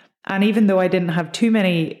chairman. And even though I didn't have too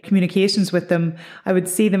many communications with them, I would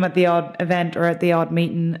see them at the odd event or at the odd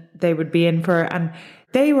meeting they would be in for. And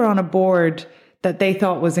they were on a board that they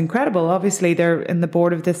thought was incredible. Obviously, they're in the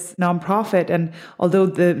board of this nonprofit. And although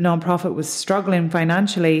the nonprofit was struggling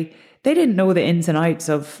financially, they didn't know the ins and outs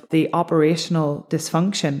of the operational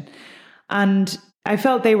dysfunction. And I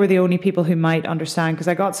felt they were the only people who might understand, because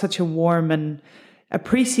I got such a warm and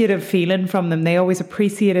appreciative feeling from them. They always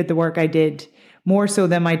appreciated the work I did, more so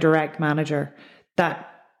than my direct manager,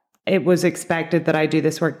 that it was expected that I do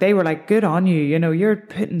this work. They were like, good on you. You're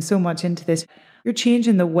putting so much into this. You're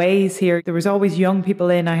changing the ways here. There was always young people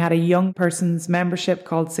in. I had a young person's membership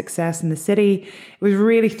called Success in the City. It was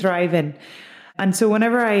really thriving. And so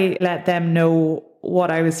whenever I let them know what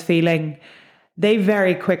I was feeling, they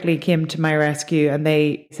very quickly came to my rescue and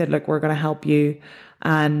they said, look, we're going to help you.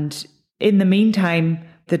 And in the meantime,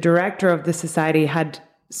 the director of the society had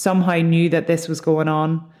somehow knew that this was going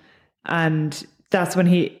on. And that's when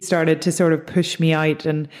he started to sort of push me out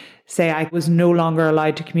and say I was no longer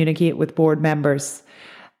allowed to communicate with board members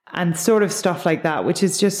and sort of stuff like that, which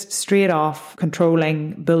is just straight off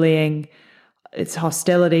controlling, bullying, it's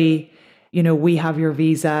hostility, we have your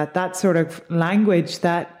visa, that sort of language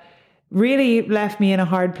that really left me in a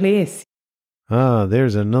hard place.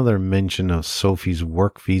 There's another mention of Sophie's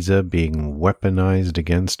work visa being weaponized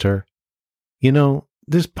against her.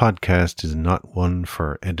 This podcast is not one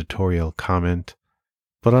for editorial comment,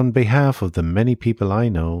 but on behalf of the many people I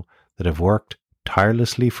know that have worked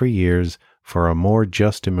tirelessly for years for a more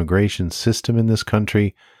just immigration system in this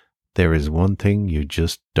country, there is one thing you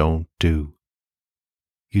just don't do.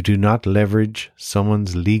 You do not leverage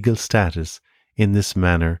someone's legal status in this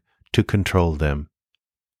manner to control them.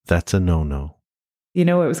 That's a no-no. It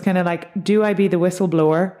was kind of like, do I be the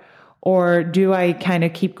whistleblower, or do I kind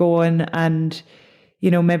of keep going and,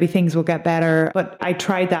 maybe things will get better? But I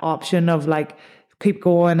tried that option of keep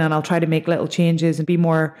going and I'll try to make little changes and be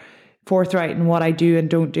more forthright in what I do and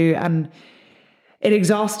don't do. And it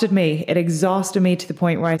exhausted me. It exhausted me to the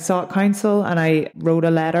point where I sought counsel and I wrote a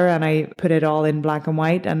letter and I put it all in black and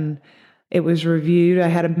white and it was reviewed. I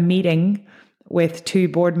had a meeting with two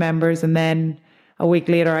board members and then a week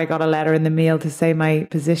later, I got a letter in the mail to say my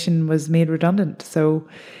position was made redundant. So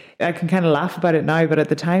I can kind of laugh about it now, but at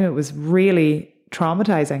the time it was really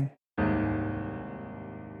traumatizing.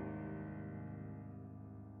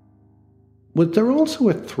 Was there also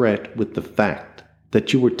a threat with the fact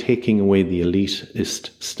that you were taking away the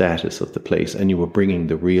elitist status of the place and you were bringing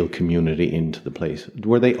the real community into the place?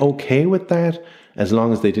 Were they okay with that as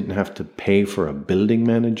long as they didn't have to pay for a building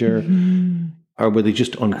manager? Mm-hmm. Or were they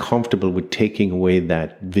just uncomfortable with taking away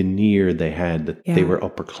that veneer they had that they were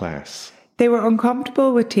upper class? They were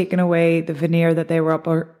uncomfortable with taking away the veneer that they were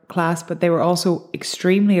upper class, but they were also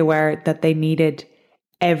extremely aware that they needed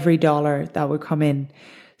every dollar that would come in.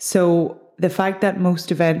 So the fact that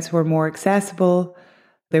most events were more accessible,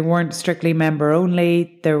 they weren't strictly member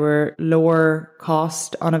only, there were lower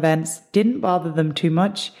cost on events, didn't bother them too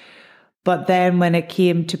much. But then when it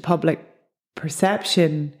came to public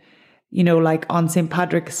perception, you know, like on St.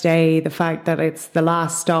 Patrick's Day, the fact that it's the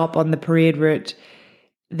last stop on the parade route,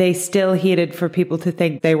 they still hated for people to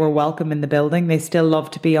think they were welcome in the building. They still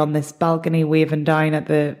loved to be on this balcony waving down at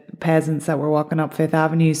the peasants that were walking up Fifth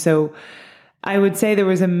Avenue. So I would say there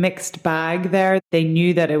was a mixed bag there. They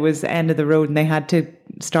knew that it was the end of the road and they had to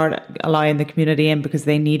start allowing the community in because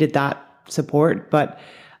they needed that support. But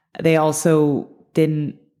they also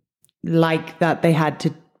didn't like that they had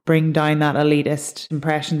to bring down that elitist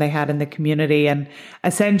impression they had in the community. And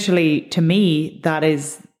essentially, to me, that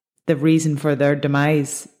is the reason for their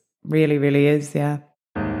demise. Really, really is, yeah.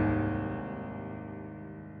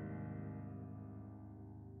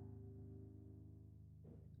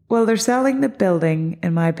 Well, they're selling the building,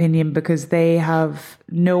 in my opinion, because they have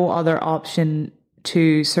no other option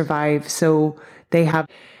to survive. So they have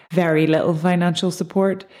very little financial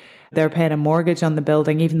support. They're paying a mortgage on the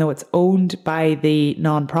building, even though it's owned by the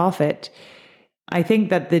nonprofit. I think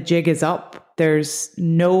that the jig is up. There's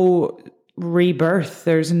no rebirth.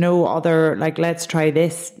 There's no other, like, let's try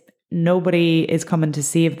this. Nobody is coming to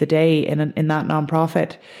save the day in that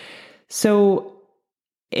nonprofit. So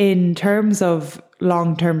in terms of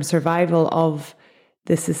long-term survival of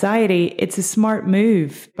the society, it's a smart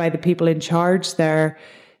move by the people in charge there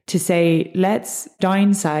to say, let's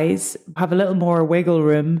downsize, have a little more wiggle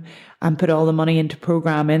room and put all the money into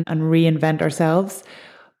programming and reinvent ourselves.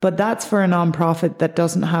 But that's for a nonprofit that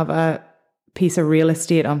doesn't have a piece of real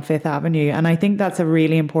estate on Fifth Avenue. And I think that's a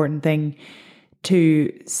really important thing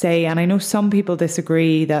to say. And I know some people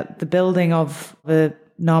disagree that the building of the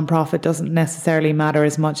nonprofit doesn't necessarily matter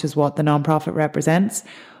as much as what the nonprofit represents.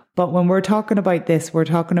 But when we're talking about this, we're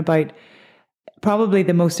talking about probably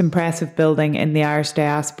the most impressive building in the Irish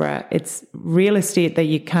diaspora. It's real estate that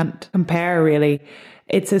you can't compare, really.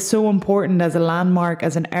 It's so important as a landmark,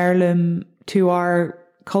 as an heirloom to our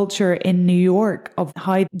culture in New York, of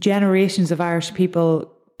how generations of Irish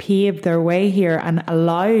people paved their way here and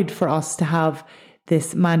allowed for us to have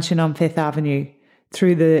this mansion on Fifth Avenue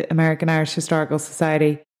through the American Irish Historical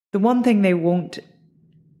Society. The one thing they won't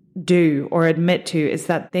do or admit to is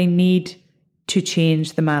that they need to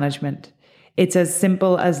change the management. It's as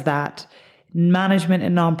simple as that. Management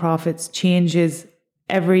in nonprofits changes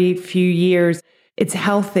every few years. It's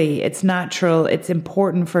healthy, it's natural, it's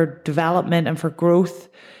important for development and for growth.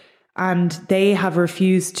 And they have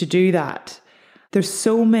refused to do that. There's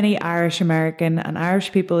so many Irish American and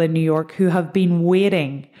Irish people in New York who have been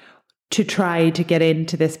waiting to try to get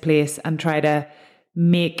into this place and try to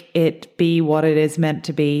make it be what it is meant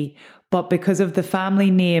to be. But because of the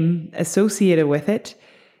family name associated with it,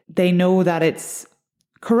 they know that it's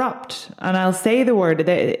corrupt. And I'll say the word,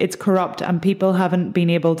 it's corrupt, and people haven't been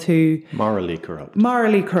able to... Morally corrupt.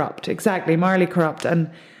 Morally corrupt, exactly, morally corrupt.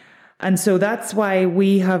 And so that's why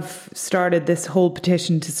we have started this whole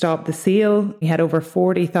petition to stop the sale. We had over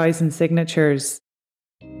 40,000 signatures.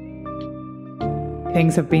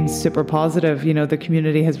 Things have been super positive. You know, the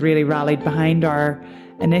community has really rallied behind our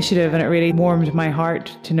initiative, and it really warmed my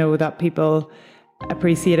heart to know that people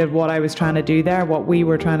appreciated what I was trying to do there, what we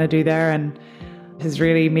were trying to do there, and has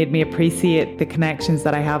really made me appreciate the connections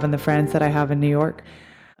that I have and the friends that I have in New York.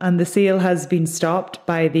 And the sale has been stopped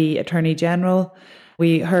by the Attorney General.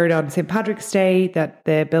 We heard on St. Patrick's Day that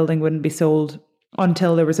the building wouldn't be sold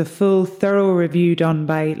until there was a full, thorough review done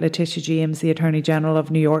by Letitia James, the Attorney General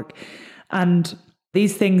of New York. And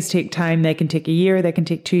these things take time. They can take a year, they can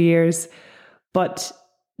take 2 years, but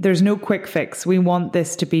there's no quick fix. We want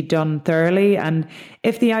this to be done thoroughly. And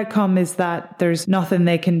if the outcome is that there's nothing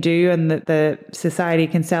they can do and that the society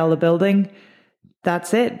can sell the building,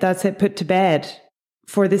 that's it. That's it, put to bed.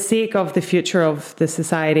 For the sake of the future of the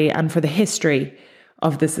society and for the history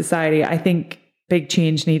of the society, I think big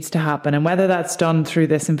change needs to happen. And whether that's done through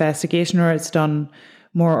this investigation or it's done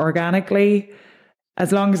more organically,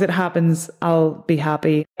 as long as it happens, I'll be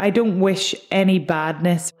happy. I don't wish any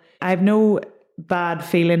badness. I have no bad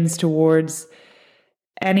feelings towards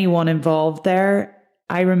anyone involved there.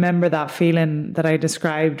 I remember that feeling that I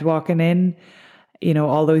described walking in,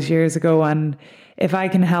 all those years ago. And if I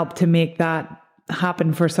can help to make that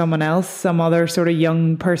happen for someone else, some other sort of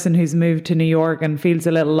young person who's moved to New York and feels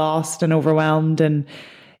a little lost and overwhelmed, and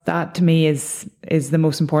that to me is the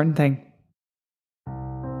most important thing.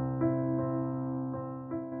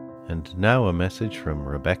 And now a message from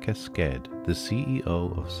Rebecca Sked, the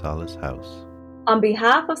CEO of Solace House. On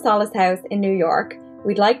behalf of Solace House in New York,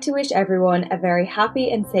 we'd like to wish everyone a very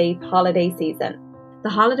happy and safe holiday season. The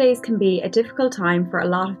holidays can be a difficult time for a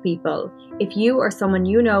lot of people. If you or someone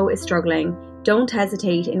you know is struggling, don't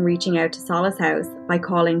hesitate in reaching out to Solace House by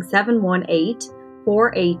calling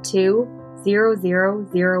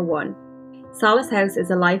 718-482-0001. Solace House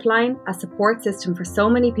is a lifeline, a support system for so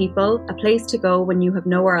many people, a place to go when you have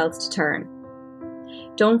nowhere else to turn.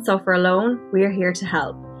 Don't suffer alone, we are here to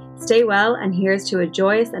help. Stay well, and here's to a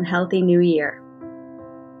joyous and healthy new year.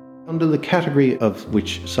 Under the category of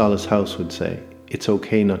which Solace House would say, it's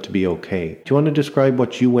okay not to be okay. Do you want to describe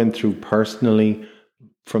what you went through personally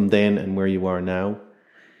from then and where you are now?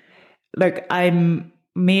 Look, I'm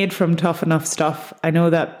made from tough enough stuff. I know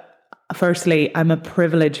that, firstly, I'm a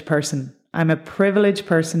privileged person. I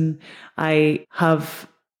have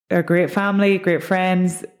a great family, great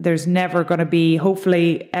friends. There's never going to be,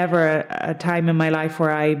 hopefully, ever a time in my life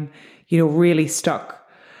where I'm, really stuck.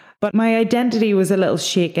 But my identity was a little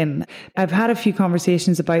shaken. I've had a few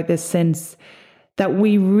conversations about this since, that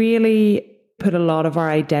we really put a lot of our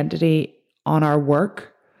identity on our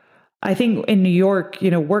work. I think in New York,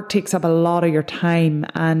 work takes up a lot of your time,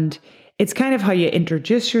 and it's kind of how you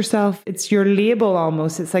introduce yourself. It's your label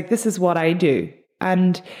almost. It's like, this is what I do.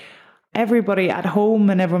 And everybody at home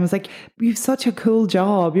and everyone was like, you have such a cool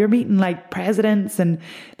job. You're meeting like presidents and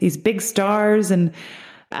these big stars. And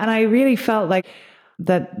I really felt like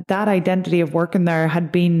that identity of working there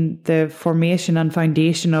had been the formation and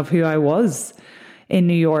foundation of who I was in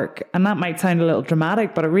New York. And that might sound a little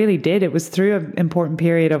dramatic, but it really did. It was through an important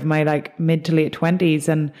period of my mid to late 20s.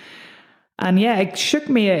 And yeah, it shook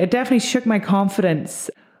me. It definitely shook my confidence.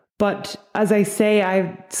 But as I say, I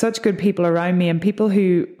have such good people around me and people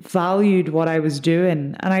who valued what I was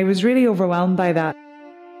doing. And I was really overwhelmed by that.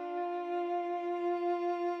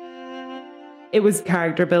 It was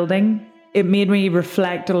character building. It made me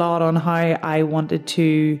reflect a lot on how I wanted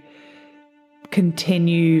to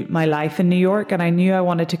continue my life in New York. And I knew I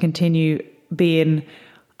wanted to continue being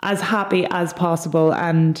as happy as possible,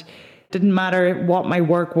 and didn't matter what my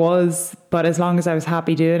work was, but as long as I was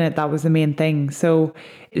happy doing it, that was the main thing. So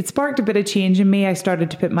it sparked a bit of change in me. I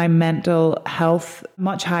started to put my mental health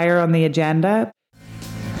much higher on the agenda.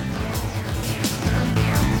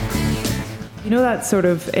 You know that sort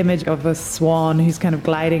of image of a swan who's kind of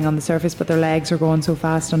gliding on the surface, but their legs are going so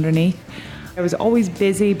fast underneath? I was always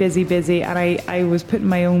busy, and I was putting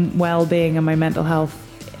my own well-being and my mental health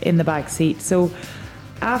in the back seat. So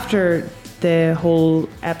after the whole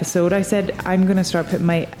episode, I said, I'm going to start putting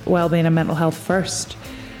my well-being and mental health first.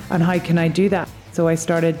 And how can I do that? So I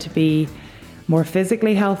started to be more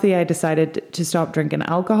physically healthy. I decided to stop drinking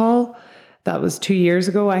alcohol. That was 2 years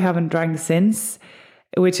ago. I haven't drank since,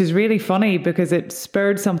 which is really funny because it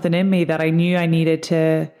spurred something in me that I knew I needed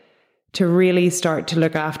to really start to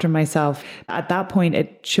look after myself. At that point,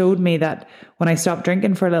 it showed me that when I stopped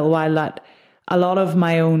drinking for a little while, that a lot of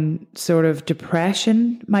my own sort of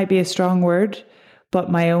depression might be a strong word, but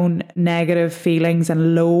my own negative feelings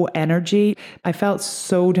and low energy, I felt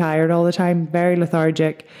so tired all the time, very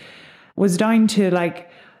lethargic, was down to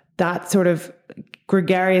that sort of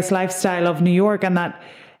gregarious lifestyle of New York. And that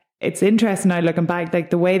it's interesting now looking back,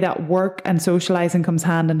 the way that work and socializing comes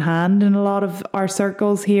hand in hand in a lot of our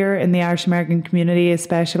circles here in the Irish American community,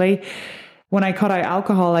 especially. When I cut out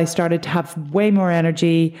alcohol, I started to have way more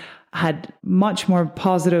energy, had much more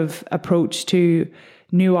positive approach to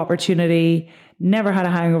new opportunity, never had a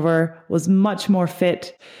hangover, was much more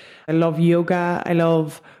fit. I love yoga. I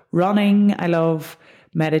love running. I love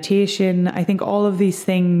meditation. I think all of these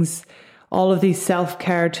things, all of these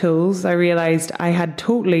self-care tools, I realized I had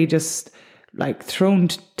totally just thrown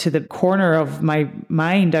to the corner of my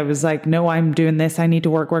mind. I was like, no, I'm doing this. I need to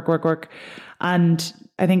work. And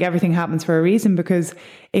I think everything happens for a reason, because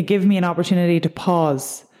it gave me an opportunity to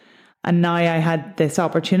pause. And now I had this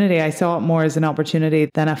opportunity. I saw it more as an opportunity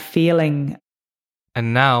than a feeling.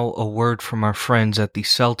 And now a word from our friends at the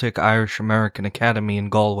Celtic Irish American Academy in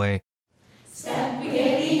Galway. Step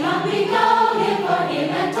gaily on we go, hip for him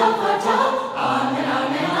and toe for toe. Arm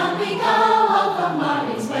and on we go, home for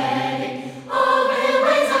Molly's wedding. Over hill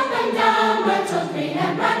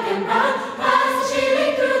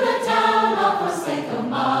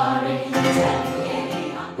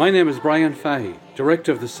My name is Brian Fahey,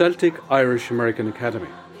 Director of the Celtic Irish American Academy.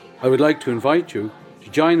 I would like to invite you to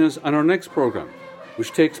join us on our next programme,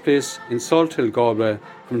 which takes place in Salthill, Galway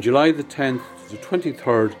from July the 10th to the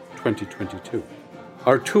 23rd, 2022.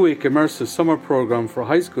 Our 2-week immersive summer programme for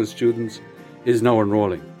high school students is now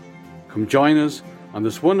enrolling. Come join us on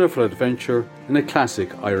this wonderful adventure in a classic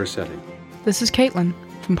Irish setting. This is Caitlin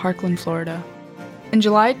from Parkland, Florida. In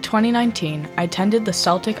July 2019, I attended the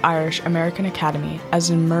Celtic Irish American Academy as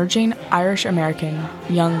an emerging Irish American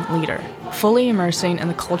young leader, fully immersing in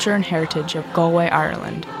the culture and heritage of Galway,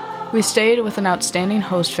 Ireland. We stayed with an outstanding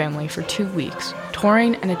host family for 2 weeks,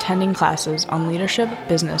 touring and attending classes on leadership,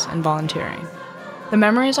 business, and volunteering. The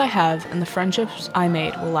memories I have and the friendships I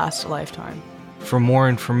made will last a lifetime. For more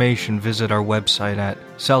information, visit our website at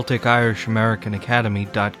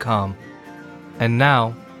CelticIrishAmericanAcademy.com. And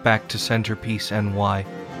now, back to Centerpiece NY.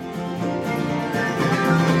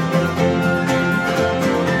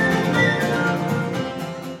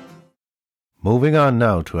 Moving on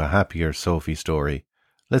now to a happier Sophie story.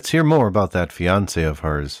 Let's hear more about that fiancé of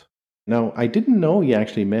hers. Now, I didn't know you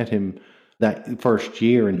actually met him that first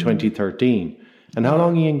year in 2013. And how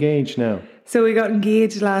long are you engaged now? So we got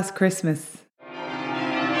engaged last Christmas.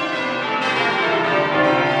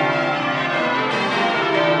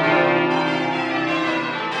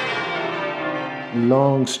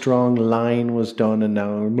 Long, strong line was done, and now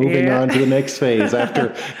we're moving on to the next phase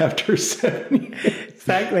after 7 years.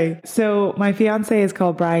 Exactly. So my fiancé is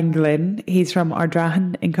called Brian Glynn. He's from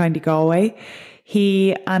Ardrahan in County Galway.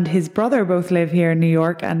 He and his brother both live here in New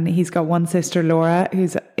York, and he's got one sister, Laura,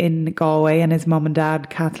 who's in Galway, and his mum and dad,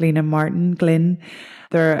 Kathleen and Martin Glynn.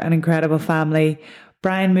 They're an incredible family.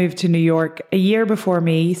 Brian moved to New York a year before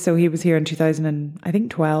me, so he was here in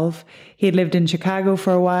 2012. He had lived in Chicago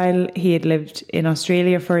for a while. He had lived in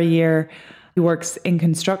Australia for a year. He works in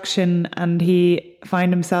construction, and he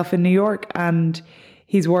found himself in New York, and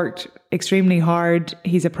he's worked extremely hard.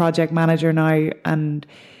 He's a project manager now, and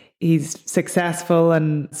he's successful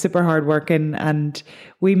and super hardworking. And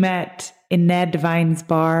we met in Ned Devine's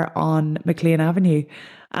bar on McLean Avenue,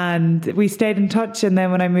 and we stayed in touch. And then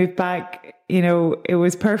when I moved back, you know, it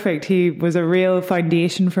was perfect. He was a real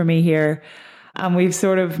foundation for me here. And we've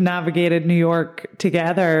sort of navigated New York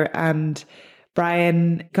together. And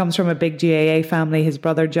Brian comes from a big GAA family. His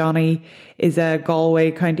brother Johnny is a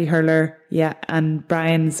Galway county hurler. Yeah. And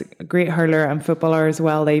Brian's a great hurler and footballer as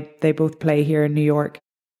well. They both play here in New York.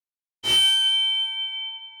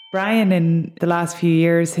 Brian, in the last few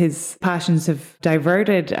years, his passions have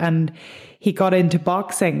diverted and he got into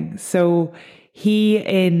boxing. So he,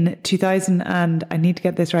 in 2000 and I need to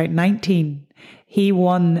get this right, 19, he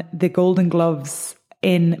won the Golden Gloves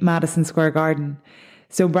in Madison Square Garden.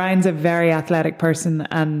 So Brian's a very athletic person,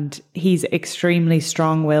 and he's extremely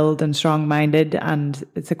strong-willed and strong-minded, and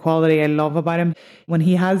it's a quality I love about him. When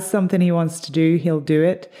he has something he wants to do, he'll do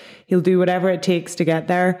it. He'll do whatever it takes to get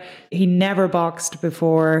there. He never boxed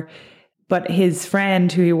before, but his friend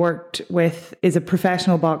who he worked with is a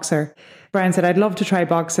professional boxer. Brian said, I'd love to try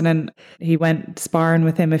boxing, and he went sparring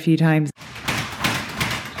with him a few times.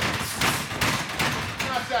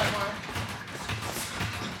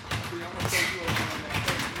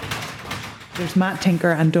 There's Matt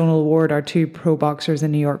Tinker and Donal Ward are two pro boxers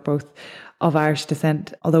in New York, both of Irish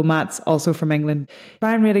descent, although Matt's also from England.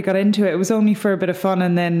 Brian really got into it. It was only for a bit of fun.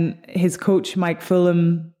 And then his coach, Mike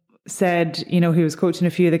Fulham, said, you know, he was coaching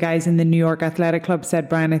a few of the guys in the New York Athletic Club, said,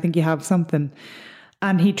 Brian, I think you have something.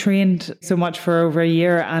 And he trained so much for over a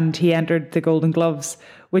year, and he entered the Golden Gloves,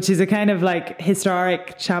 which is a kind of like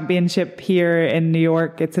historic championship here in New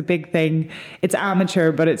York. It's a big thing. It's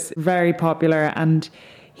amateur, but it's very popular. And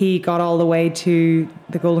he got all the way to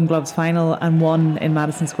the Golden Gloves final and won in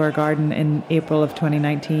Madison Square Garden in April of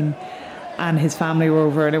 2019. And his family were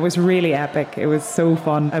over, and it was really epic. It was so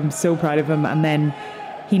fun. I'm so proud of him. And then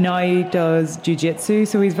he now does jiu-jitsu.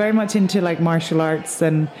 So he's very much into like martial arts,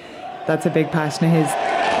 and that's a big passion of his.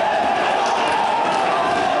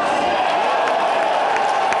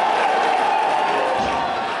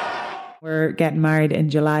 We're getting married in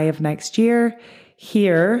July of next year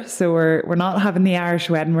here. So we're not having the Irish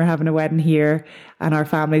wedding, we're having a wedding here, and our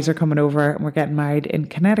families are coming over, and we're getting married in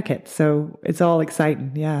Connecticut. So it's all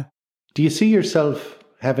exciting, yeah. Do you see yourself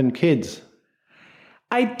having kids?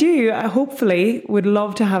 I do. I hopefully would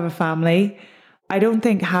love to have a family. I don't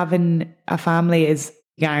think having a family is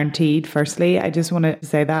guaranteed, firstly. I just want to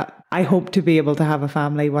say that. I hope to be able to have a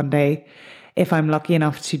family one day if I'm lucky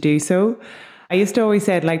enough to do so. I used to always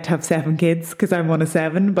say I'd like to have 7 kids because I'm one of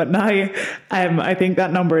 7, but now I think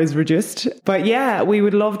that number is reduced. But yeah, we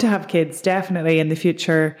would love to have kids definitely in the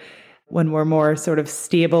future when we're more sort of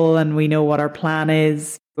stable and we know what our plan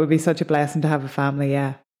is. It would be such a blessing to have a family,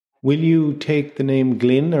 yeah. Will you take the name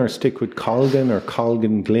Glynn or stick with Colgan or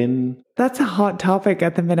Colgan Glynn? That's a hot topic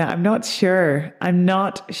at the minute. I'm not sure.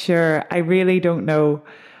 I really don't know.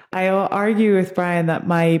 I argue with Brian that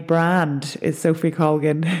my brand is Sophie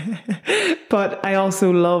Colgan, but I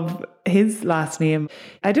also love his last name.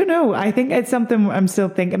 I don't know. I think it's something I'm still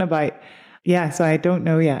thinking about. Yeah, so I don't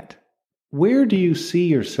know yet. Where do you see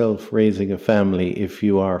yourself raising a family if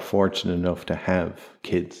you are fortunate enough to have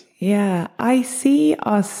kids? Yeah, I see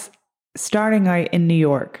us starting out in New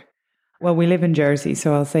York. Well, we live in Jersey,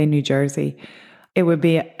 so I'll say New Jersey. It would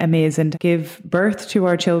be amazing to give birth to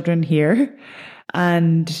our children here.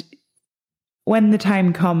 And when the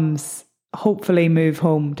time comes, hopefully move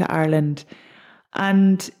home to Ireland.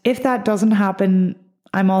 And if that doesn't happen,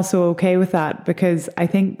 I'm also okay with that, because I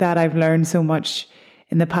think that I've learned so much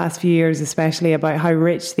in the past few years, especially about how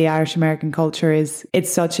rich the Irish American culture is.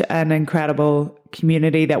 It's such an incredible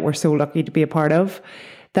community that we're so lucky to be a part of,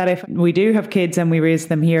 that if we do have kids and we raise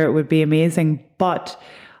them here, it would be amazing. But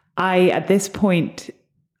I, at this point,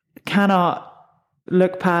 cannot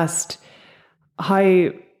look past how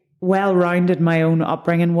well-rounded my own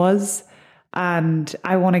upbringing was. And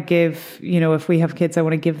I want to give, if we have kids, I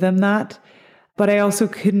want to give them that. But I also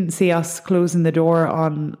couldn't see us closing the door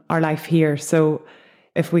on our life here. So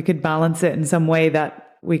if we could balance it in some way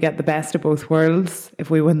that we get the best of both worlds, if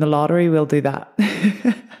we win the lottery, we'll do that.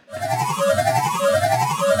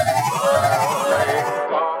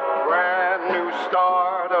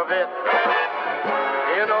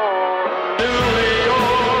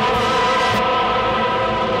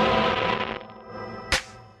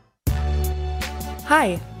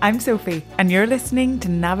 Hi, I'm Sophie, and you're listening to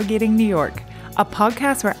Navigating New York, a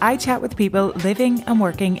podcast where I chat with people living and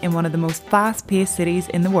working in one of the most fast-paced cities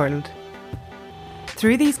in the world.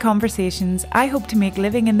 Through these conversations, I hope to make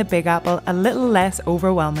living in the Big Apple a little less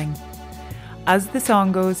overwhelming. As the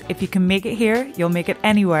song goes, if you can make it here, you'll make it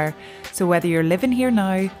anywhere. So whether you're living here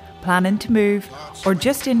now, planning to move, or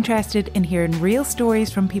just interested in hearing real stories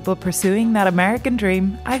from people pursuing that American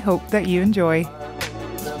dream, I hope that you enjoy.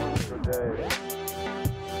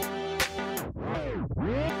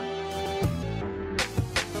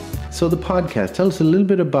 So the podcast, tell us a little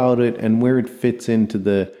bit about it and where it fits into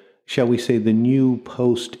the, shall we say, the new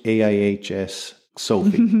post-AIHS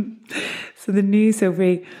Sophie. So the new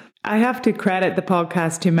Sophie, I have to credit the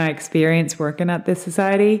podcast to my experience working at this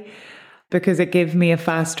society, because it gave me a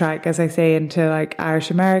fast track, as I say, into like Irish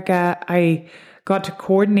America. I got to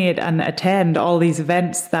coordinate and attend all these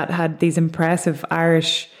events that had these impressive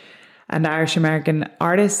Irish and Irish American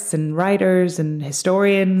artists and writers and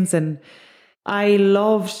historians, and I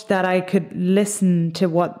loved that I could listen to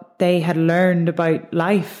what they had learned about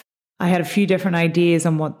life. I had a few different ideas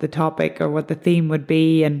on what the topic or what the theme would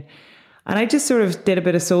be. And I just sort of did a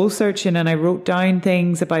bit of soul searching, and I wrote down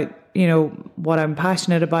things about, what I'm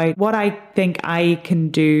passionate about, what I think I can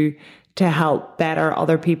do to help better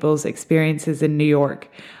other people's experiences in New York.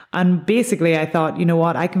 And basically I thought,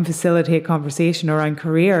 I can facilitate conversation around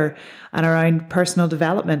career and around personal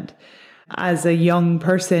development as a young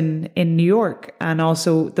person in New York, and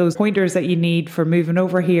also those pointers that you need for moving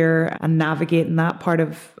over here and navigating that part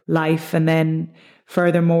of life. And then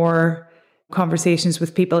furthermore, conversations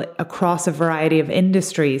with people across a variety of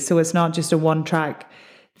industries. So it's not just a one-track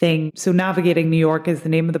thing. So Navigating New York is the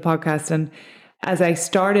name of the podcast. And as I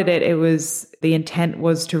started it, the intent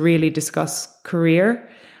was to really discuss career.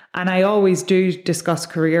 And I always do discuss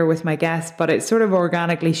career with my guests, but it sort of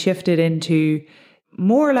organically shifted into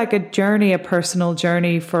more like a journey, a personal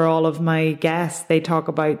journey for all of my guests. They talk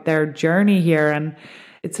about their journey here, and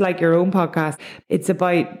it's like your own podcast. It's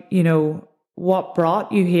about, what brought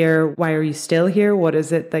you here? Why are you still here? What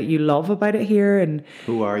is it that you love about it here? And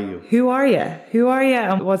who are you? Who are you?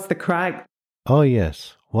 And what's the crack? Oh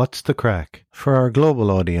yes, what's the crack? For our global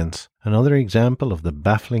audience, another example of the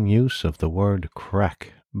baffling use of the word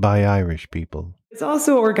crack by Irish people. It's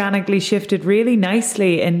also organically shifted really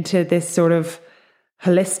nicely into this sort of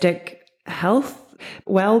holistic health,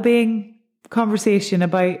 well-being conversation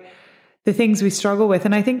about the things we struggle with.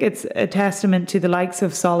 And I think it's a testament to the likes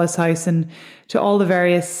of Solace House and to all the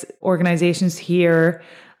various organisations here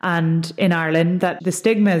and in Ireland that the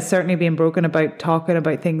stigma is certainly being broken about talking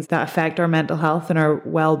about things that affect our mental health and our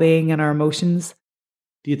well-being and our emotions.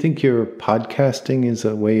 Do you think your podcasting is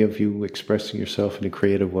a way of you expressing yourself in a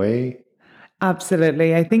creative way?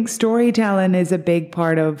 Absolutely. I think storytelling is a big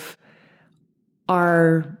part of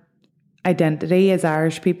our identity as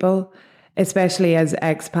Irish people, especially as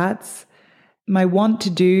expats. My want to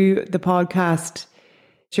do the podcast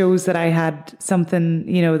shows that I had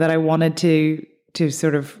something, that I wanted to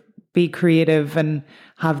sort of be creative and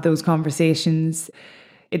have those conversations.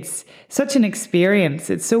 It's such an experience.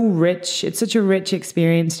 It's so rich. It's such a rich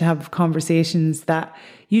experience to have conversations that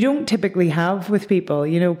you don't typically have with people.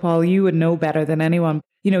 You know, Paul, you would know better than anyone.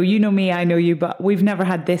 You know me, I know you, but we've never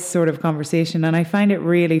had this sort of conversation. And I find it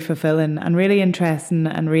really fulfilling and really interesting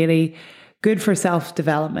and really good for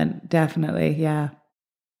self-development. Definitely. Yeah.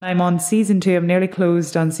 I'm on season 2. I'm nearly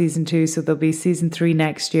closed on season 2. So there'll be season 3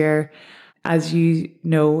 next year. As you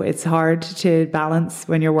know, it's hard to balance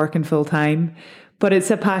when you're working full time. But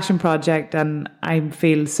it's a passion project, and I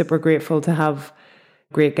feel super grateful to have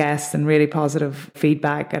great guests and really positive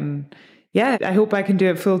feedback. And yeah, I hope I can do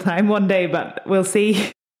it full time one day, but we'll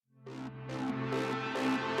see.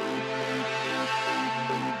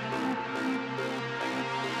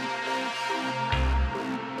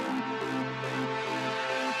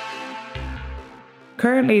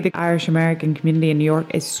 Currently, the Irish American community in New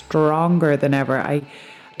York is stronger than ever. I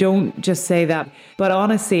don't just say that, but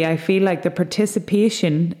honestly, I feel like the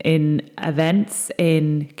participation in events,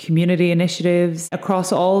 in community initiatives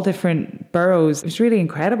across all different boroughs is really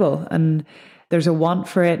incredible, and there's a want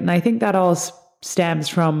for it. And I think that all stems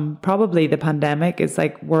from probably the pandemic. It's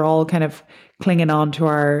like we're all kind of clinging on to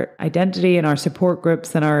our identity and our support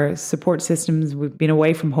groups and our support systems. We've been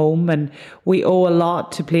away from home, and we owe a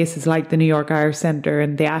lot to places like the New York Irish Centre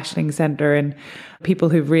and the Ashling Centre and people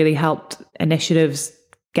who've really helped initiatives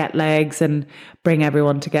get legs and bring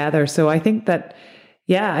everyone together. So I think that,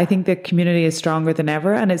 I think the community is stronger than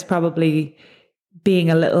ever, and it's probably being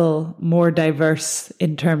a little more diverse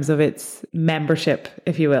in terms of its membership,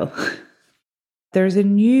 if you will. There's a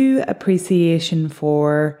new appreciation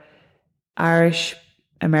for Irish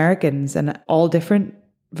Americans and all different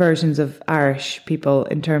versions of Irish people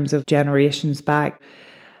in terms of generations back.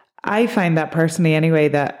 I find that personally anyway,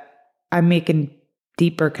 that I'm making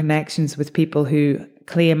deeper connections with people who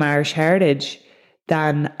claim Irish heritage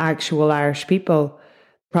than actual Irish people,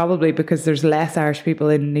 probably because there's less Irish people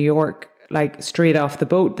in New York, like straight off the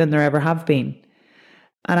boat, than there ever have been.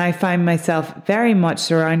 And I find myself very much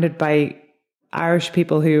surrounded by Irish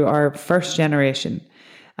people who are first generation.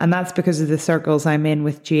 And that's because of the circles I'm in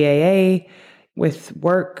with GAA, with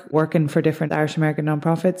working for different Irish American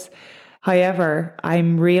nonprofits. However,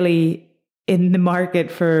 I'm really in the market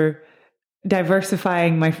for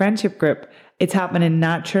diversifying my friendship group. It's happening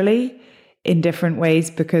naturally in different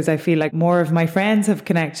ways because I feel like more of my friends have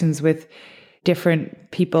connections with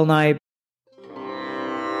different people now.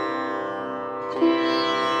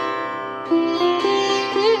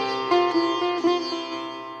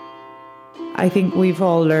 I think we've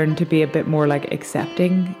all learned to be a bit more like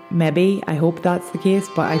accepting, maybe. I hope that's the case,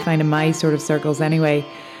 but I find in my sort of circles anyway.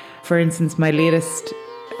 For instance, my latest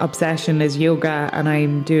obsession is yoga, and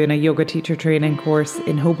I'm doing a yoga teacher training course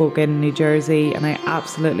in Hoboken, New Jersey, and I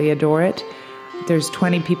absolutely adore it. There's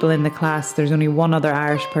 20 people in the class. There's only one other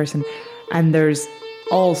Irish person, and there's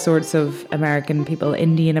all sorts of American people,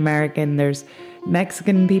 Indian American, there's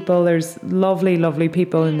Mexican people, there's lovely, lovely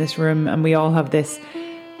people in this room, and we all have this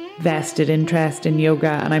vested interest in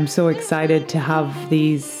yoga. And I'm so excited to have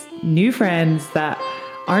these new friends that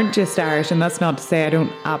aren't just Irish. And that's not to say I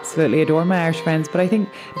don't absolutely adore my Irish friends, but I think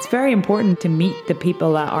it's very important to meet the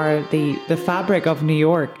people that are the fabric of New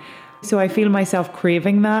York. So I feel myself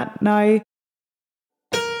craving that now.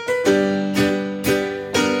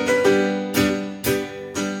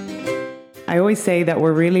 I always say that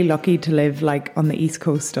we're really lucky to live like on the east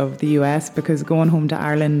coast of the US, because going home to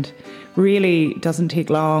Ireland really doesn't take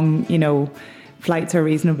long. You know, flights are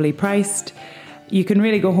reasonably priced. You can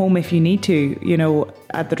really go home if you need to, you know,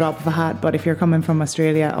 at the drop of a hat. But if you're coming from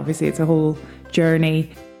Australia, obviously it's a whole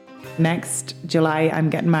journey. Next July, I'm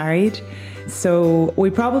getting married. So we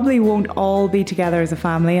probably won't all be together as a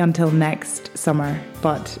family until next summer,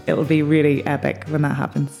 but it'll be really epic when that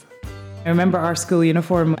happens. I remember our school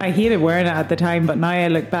uniform. I hated wearing it at the time, but now I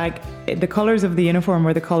look back, the colours of the uniform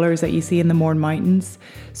were the colours that you see in the Mourne Mountains.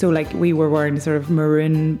 So like we were wearing sort of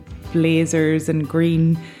maroon blazers and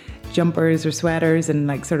green jumpers or sweaters and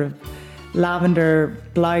like sort of lavender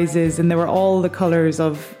blouses, and they were all the colours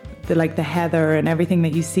of the heather and everything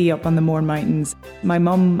that you see up on the Mourne Mountains. My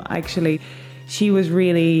mum actually, she was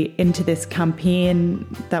really into this campaign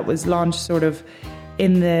that was launched sort of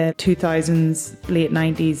in the 2000s, late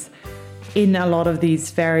 90s, in a lot of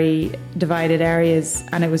these very divided areas,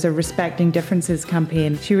 and it was a Respecting Differences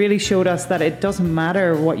campaign. She really showed us that it doesn't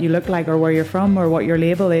matter what you look like or where you're from or what your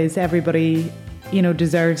label is. Everybody, you know,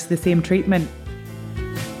 deserves the same treatment.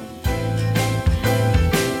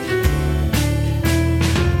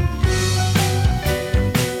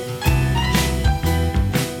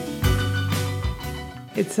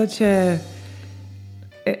 It's such a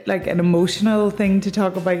like an emotional thing to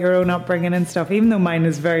talk about your own upbringing and stuff, even though mine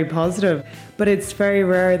is very positive. But it's very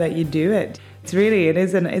rare that you do it. It's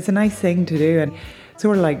a nice thing to do, and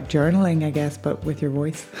sort of like journaling, I guess, but with your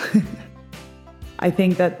voice. I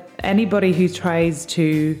think that anybody who tries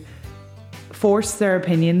to force their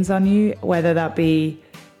opinions on you, whether that be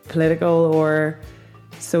political or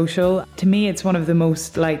social, to me it's one of the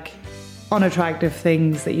most like unattractive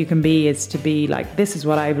things that you can be, is to be like, this is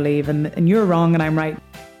what I believe and you're wrong and I'm right.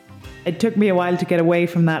 It took me a while to get away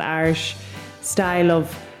from that Irish style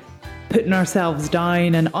of putting ourselves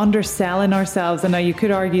down and underselling ourselves. And now you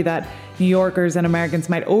could argue that New Yorkers and Americans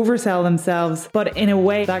might oversell themselves, but in a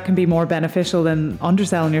way that can be more beneficial than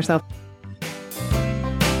underselling yourself.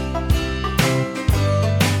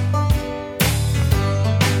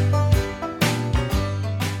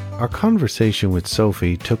 Our conversation with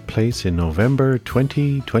Sophie took place in November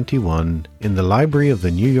 2021 in the library of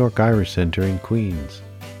the New York Irish Centre in Queens.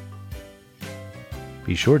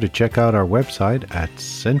 Be sure to check out our website at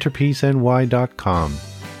centerpieceny.com.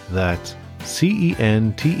 That's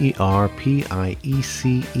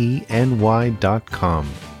CENTERPIECENY.com.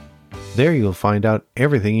 There you'll find out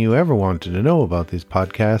everything you ever wanted to know about this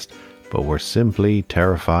podcast, but were simply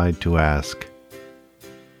terrified to ask.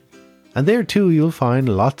 And there too you'll find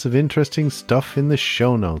lots of interesting stuff in the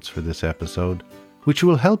show notes for this episode, which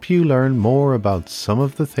will help you learn more about some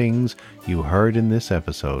of the things you heard in this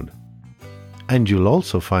episode. And you'll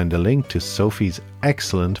also find a link to Sophie's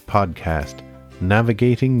excellent podcast,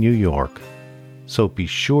 Navigating New York. So be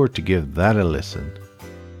sure to give that a listen.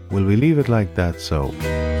 Will we leave it like that, so?